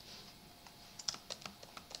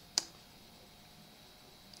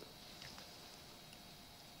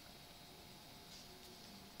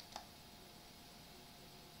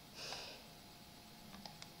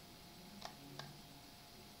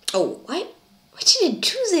 Oh, why did I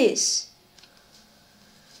do this?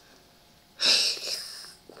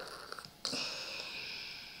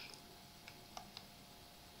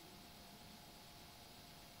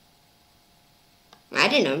 I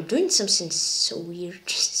don't know, I'm doing something so weird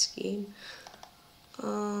this game.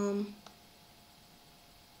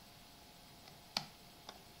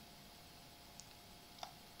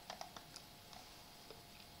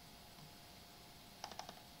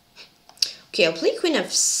 Okay, I'll play queen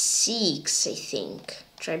f6, I think.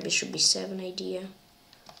 Try bishop b7 idea.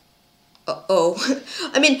 Uh-oh.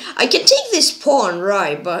 I mean, I can take this pawn,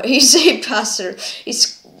 right, but he's a passer.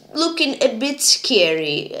 It's looking a bit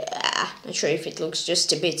scary. Not sure if it looks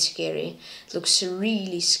just a bit scary. It looks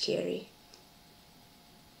really scary.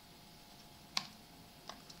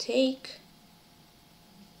 Take.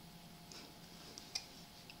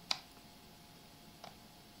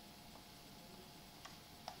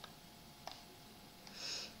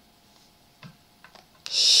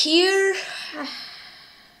 Here.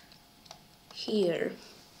 Here.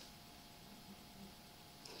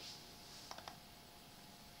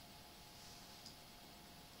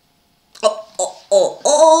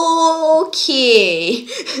 Oh, okay.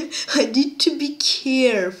 I need to be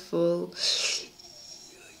careful.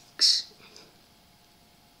 Yikes.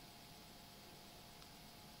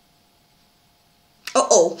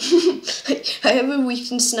 Uh-oh. I have a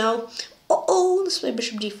weakness now. Uh-oh, let's play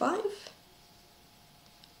bishop d5.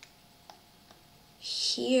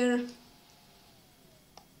 Here.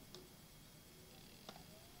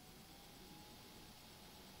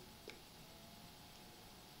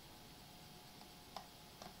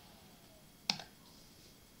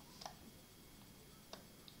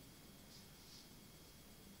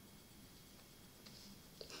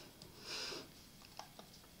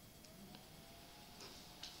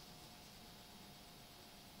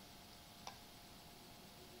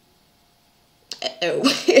 Uh-oh.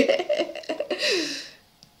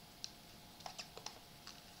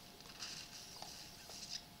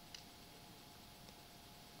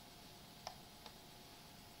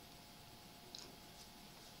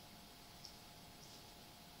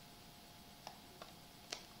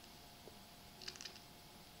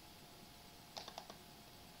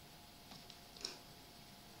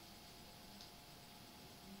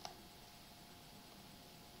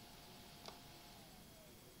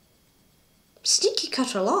 Sneaky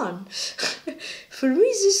Catalan. For me,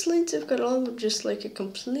 these lines of Catalan were just like a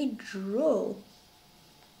complete draw.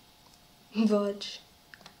 But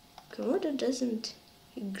Komodo doesn't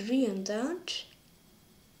agree on that.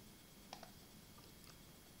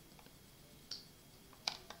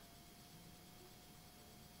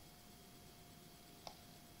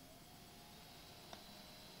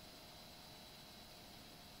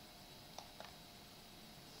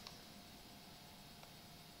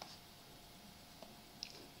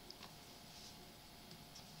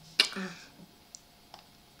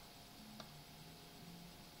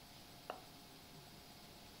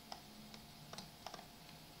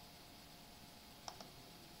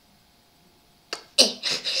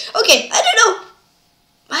 Okay, I don't know.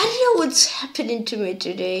 I don't know what's happening to me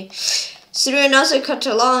today. Through another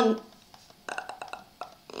Catalan. I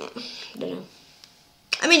don't know.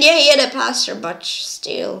 I mean, yeah, he had a passer, but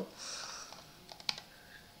still.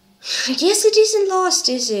 I guess it isn't lost,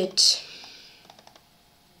 is it?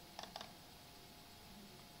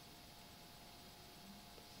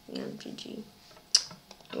 GG.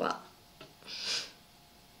 Wow.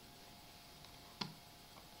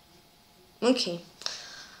 Okay.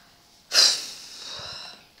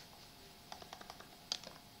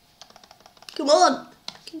 Come on.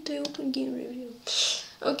 Can't I open game review?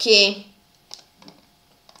 Okay.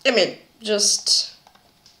 I mean, just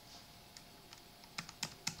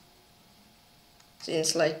seems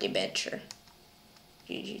slightly better.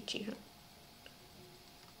 GG Tykhon.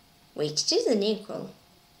 Wait, it is an equal.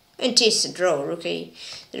 And it is a draw, okay.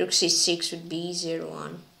 The rook c6 would be easier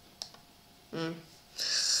one.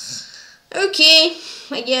 Okay,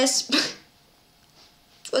 I guess.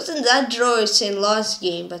 Wasn't that draw as in last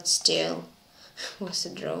game, but still was a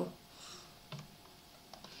draw.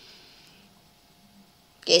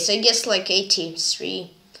 Okay, so I guess like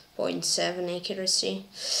 83.7 accuracy.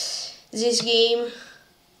 This game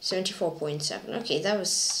 74.7. Okay, that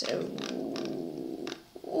was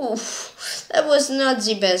oof, that was not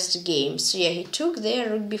the best game. So yeah, he took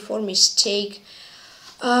there before mistake.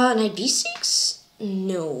 Knight b6?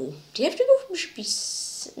 No. Do you have to go for bishop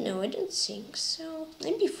b6? No, I don't think so.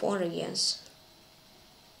 Knight b4, I guess.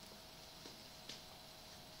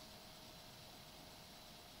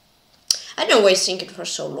 I don't know why I was thinking for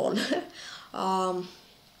so long.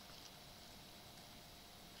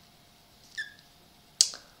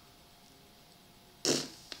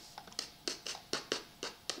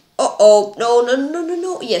 Oh,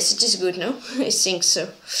 no. Yes, it is good, no? I think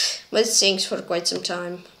so. But it thinks for quite some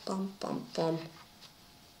time. Bum, bum, bum.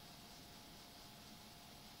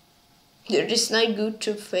 It is not good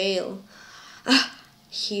to fail. Ah,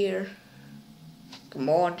 here. Come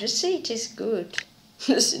on, just say it is good.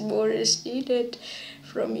 Nothing more is needed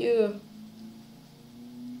from you.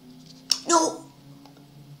 No!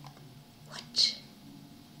 What?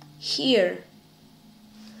 Here.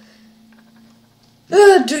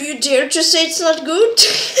 Do you dare to say it's not good?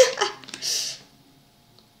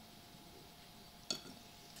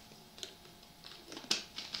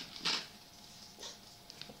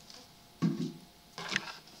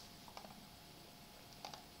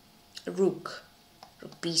 Rook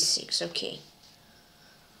b6, okay.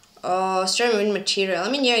 Starting with material. I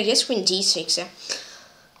mean, yeah, I guess queen d6, yeah.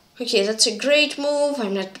 Okay, that's a great move.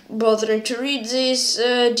 I'm not bothering to read this.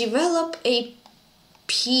 Develop a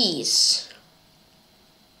piece.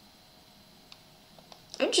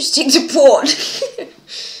 I'm just take the pawn.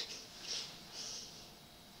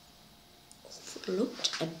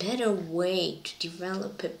 Overlooked a better way to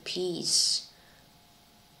develop a piece.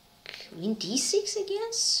 Queen d6, I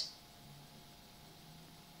guess?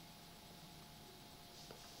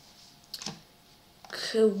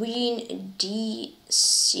 Queen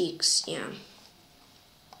d6, yeah.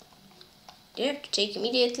 Do you have to take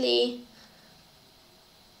immediately?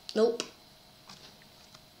 Nope.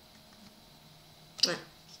 Ah.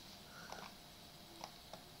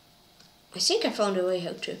 I think I found a way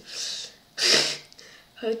how to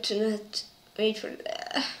not wait for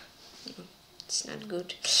that. No, it's not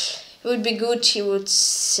good. It would be good he would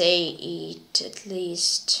say it at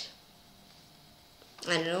least.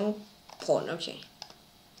 I don't know. Pawn, okay.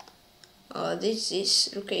 This is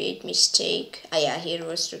rook a8 mistake. Ah yeah, here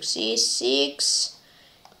was rook c6.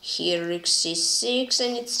 Here rook c6,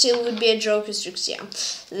 and it still would be a draw with rook c. Yeah.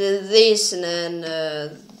 This and then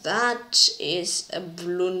that is a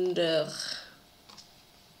blunder.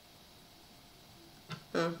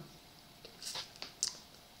 Huh.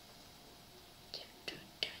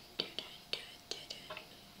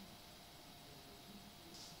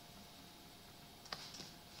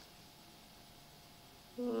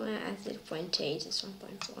 I think 0.8 is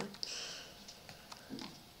 1.4.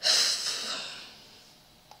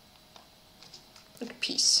 What a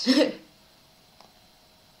piece.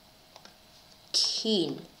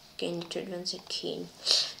 King. Gain to advance a king.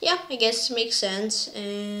 Yeah, I guess makes sense.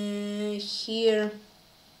 Here,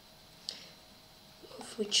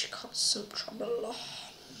 which caused some trouble.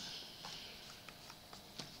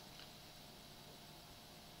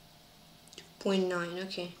 2.9.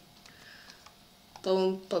 Okay.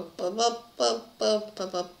 Boom, boom, boom, boom, boom, boom,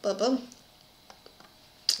 boom, boom, boom.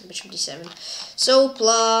 Bishop d7. So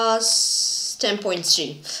plus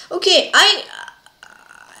 10.3. Okay,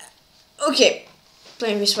 okay.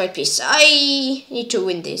 Playing with white piece. I need to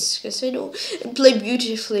win this because I don't play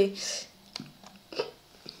beautifully.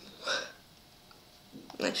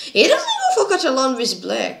 He doesn't go for Catalan with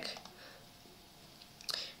black.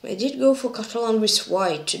 I did go for Catalan with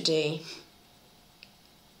white today.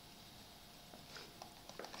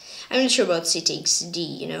 I'm not sure about c takes d,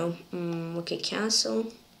 you know. Okay,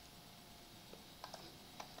 castle.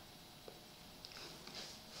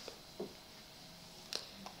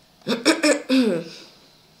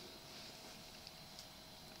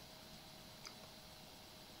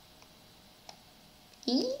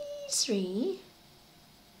 E3.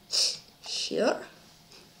 Here.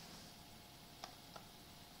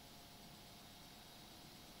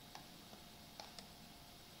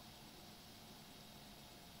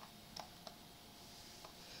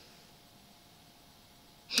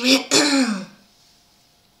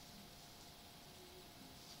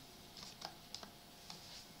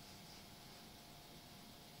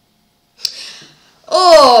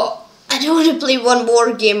 Oh, I don't want to play one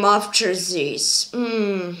more game after this.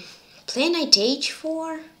 Play knight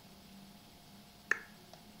h4.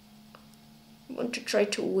 I want to try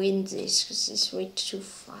to win this because it's way too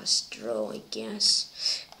fast draw, I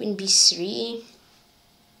guess. Queen b3.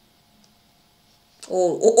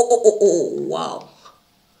 Oh, wow.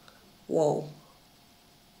 Whoa.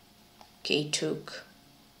 Okay, took.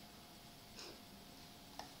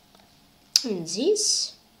 And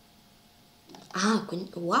this. Ah,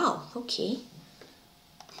 wow, okay.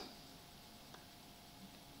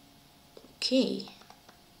 Okay.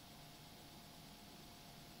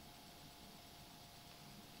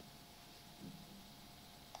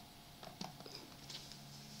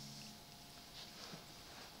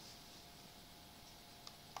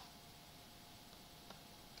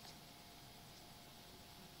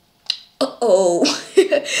 Uh-oh. Uh-oh.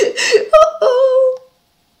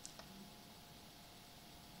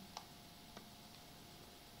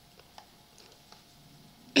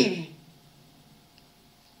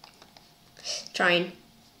 Trying.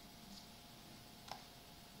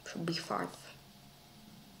 For b5.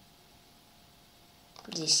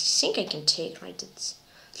 This I think I can take, right? It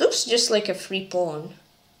looks just like a free pawn.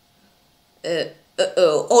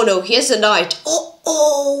 Uh-oh. Oh no, here's a knight.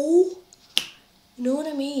 Oh! You know what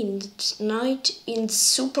I mean? That knight in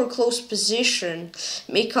super close position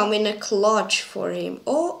may come in a clutch for him.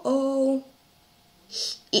 Oh.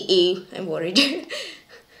 I'm worried.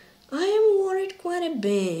 I am worried quite a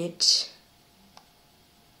bit.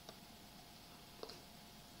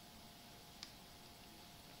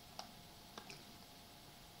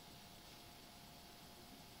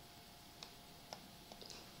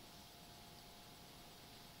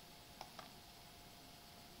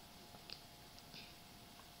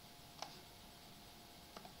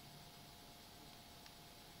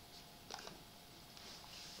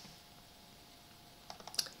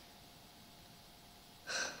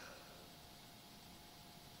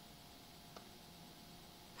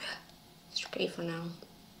 Okay for now.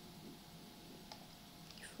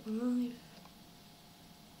 5.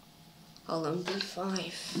 Hold on,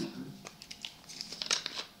 b5.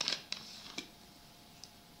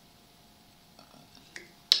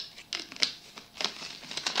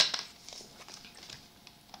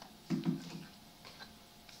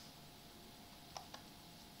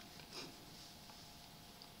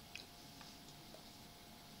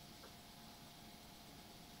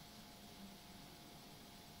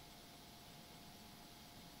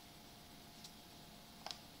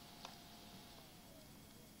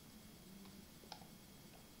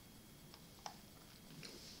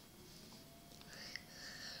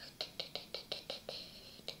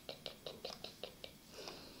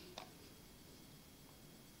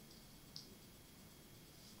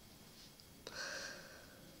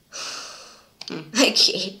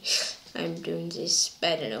 Okay, I'm doing this,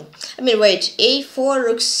 I don't know. I mean, wait, a4,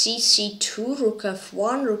 rook c2, rook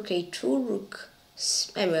f1, rook a2, rook...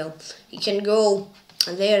 well, you can go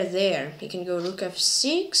there. You can go rook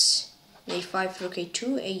f6, a5, rook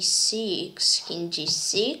a2, a6, king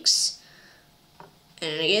g6.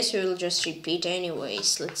 And I guess we'll just repeat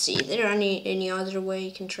anyways. Let's see, is there any other way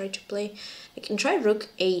you can try to play? I can try rook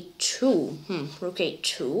a2. Rook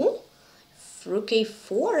a2. Rook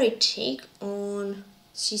a4, I take on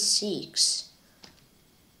c6.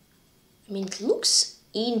 I mean, it looks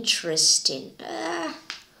interesting.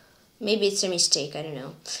 Maybe it's a mistake, I don't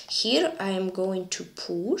know. Here I am going to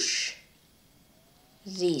push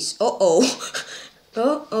this. Uh-oh.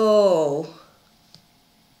 Uh-oh.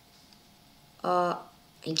 I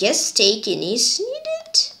guess taking is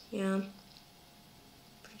needed. Yeah,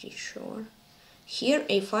 pretty sure. Here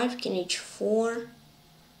a5, king h4.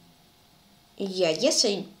 Yeah, yes,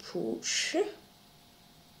 I push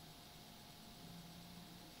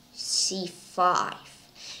c5.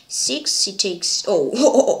 6, he takes,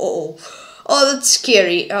 oh, that's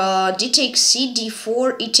scary. D takes C,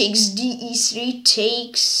 D4, E takes D, E3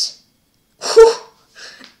 takes,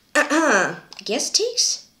 guess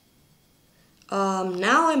takes.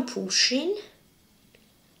 Now I'm pushing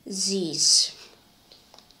these.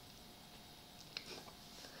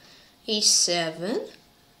 E7,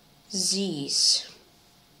 these.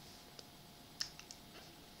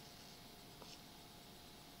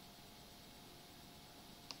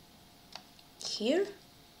 Here.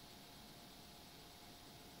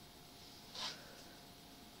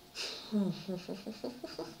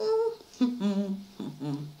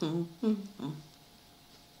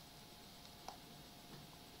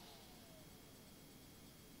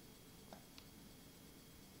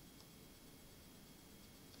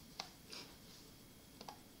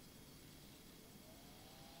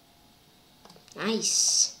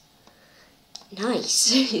 Nice.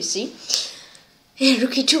 Nice, you see?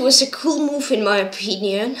 Rook e2 was a cool move in my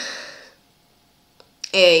opinion.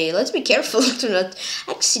 Hey, let's be careful to not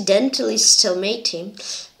accidentally stalemate him.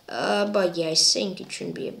 But yeah, I think it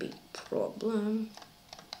shouldn't be a big problem.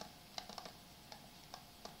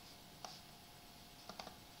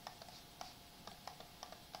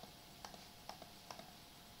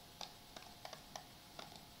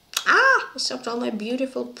 I stopped all my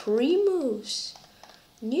beautiful pre-moves.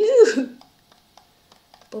 No!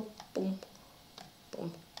 Boom, boom,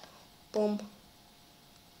 boom, boom.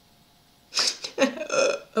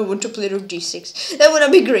 I want to play rook d6. That would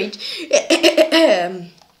be great.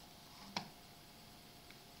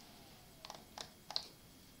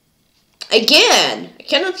 Again! I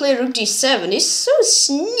cannot play rook d7. He's so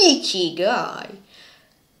sneaky guy.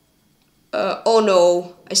 Oh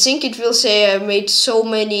no. I think it will say I made so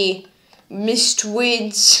many missed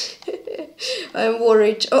wins. I'm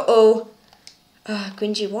worried.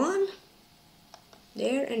 Queen g1.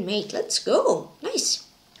 There and mate. Let's go. Nice.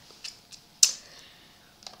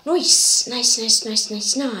 Nice. Nice, nice, nice,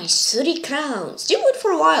 nice, nice. 30 crowns. Did good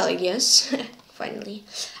for a while, I guess. Finally.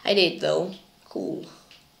 I did though. Cool.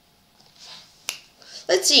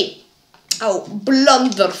 Let's see how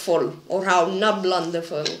blunderful or how not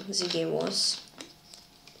blunderful the game was.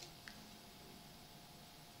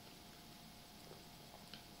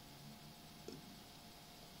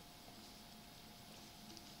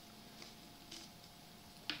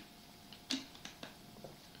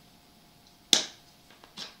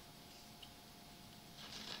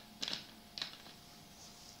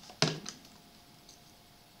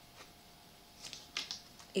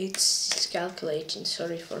 It's calculating,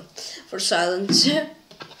 sorry for silence.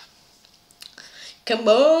 Come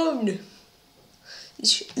on!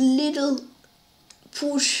 This little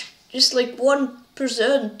push, just like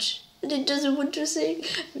 1%, and it doesn't want to say.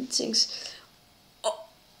 It thinks, oh,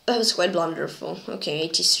 that was quite blunderful. Okay,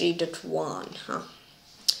 83.1, huh?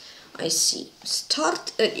 I see.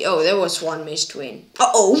 Start, oh, there was one missed win.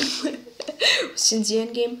 Since the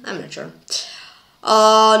end game? I'm not sure.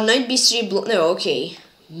 Knight b3, no, okay.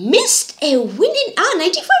 Missed a winning,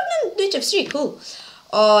 95, knight f3, cool.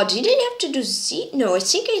 Did I have to do z? No, I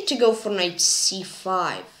think I had to go for knight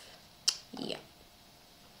c5. Yeah.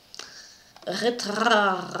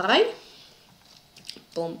 Retry.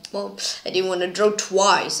 Boom, boom. I didn't want to draw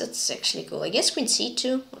twice, that's actually cool. I guess queen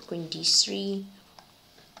c2 or queen d3.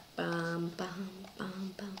 Bam, bam,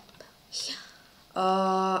 bam, bam, bam. Yeah.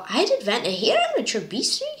 I had advantage here, I'm not sure,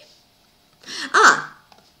 b3?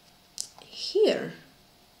 Here.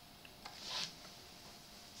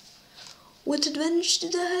 What advantage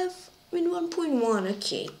did I have? In 1.1,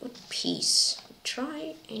 okay. What piece?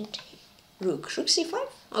 Try and rook c5?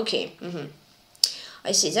 Okay,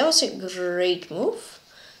 I see, that was a great move.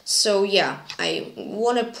 So yeah, I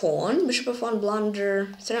won a pawn, bishop f1 blunder,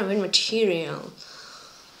 then I win material.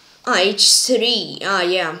 h3,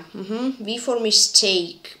 yeah, b4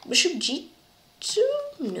 mistake, bishop g2,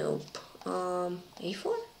 nope,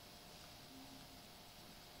 a4?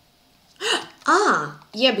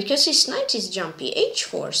 Yeah, because his knight is jumpy,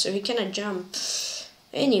 h4, so he cannot jump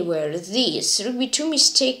anywhere. These, rook b2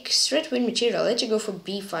 mistake, threat win material, let you go for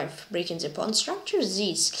b5, breaking the pawn structure.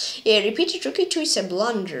 These, yeah, repeated rook e2 is a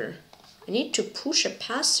blunder. I need to push a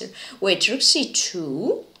passer. Wait, rook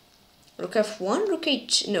c2, rook f1, rook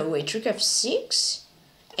a2, no wait, rook f6,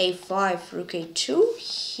 a5, rook a2,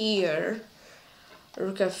 here,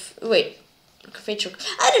 rook f, wait, rook f8, rook,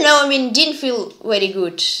 I don't know, I mean, didn't feel very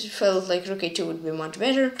good, felt like rook a2 would be much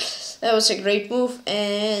better. That was a great move,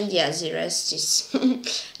 and yeah, the rest is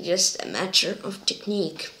just a matter of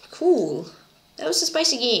technique. Cool, that was a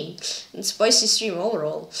spicy game, and spicy stream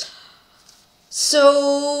overall.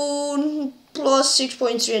 So, plus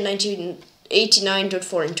 6.3 and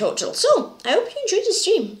 89.4 in total. So I hope you enjoyed the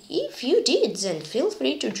stream. If you did, then feel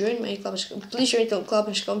free to join my club. Please join the club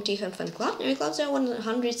Tykhon fan club. My clubs are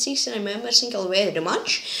 169 members. Thank you very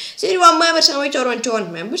much. 31 members and we are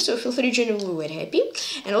 21 members. So feel free to join. We're very happy.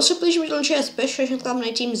 And also please join the chat. PeshkaCh club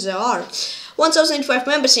 9 teams are 1,005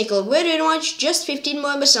 members. Thank you very much. Just 15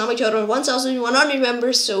 members and we are 1,100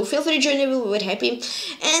 members. So feel free to join. We're very happy.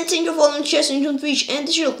 And thank you for following chess and on Twitch and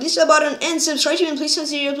the channel. Please like button and subscribe to me. Please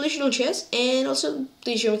consider your on chess. And also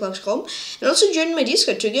please join my club.com and also join my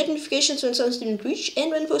Discord to get notifications when someone's on Twitch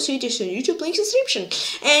and when I post videos on YouTube. Link in the description.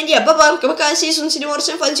 And yeah, bye bye. See you soon. See you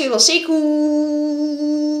tomorrow. Say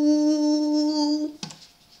cool.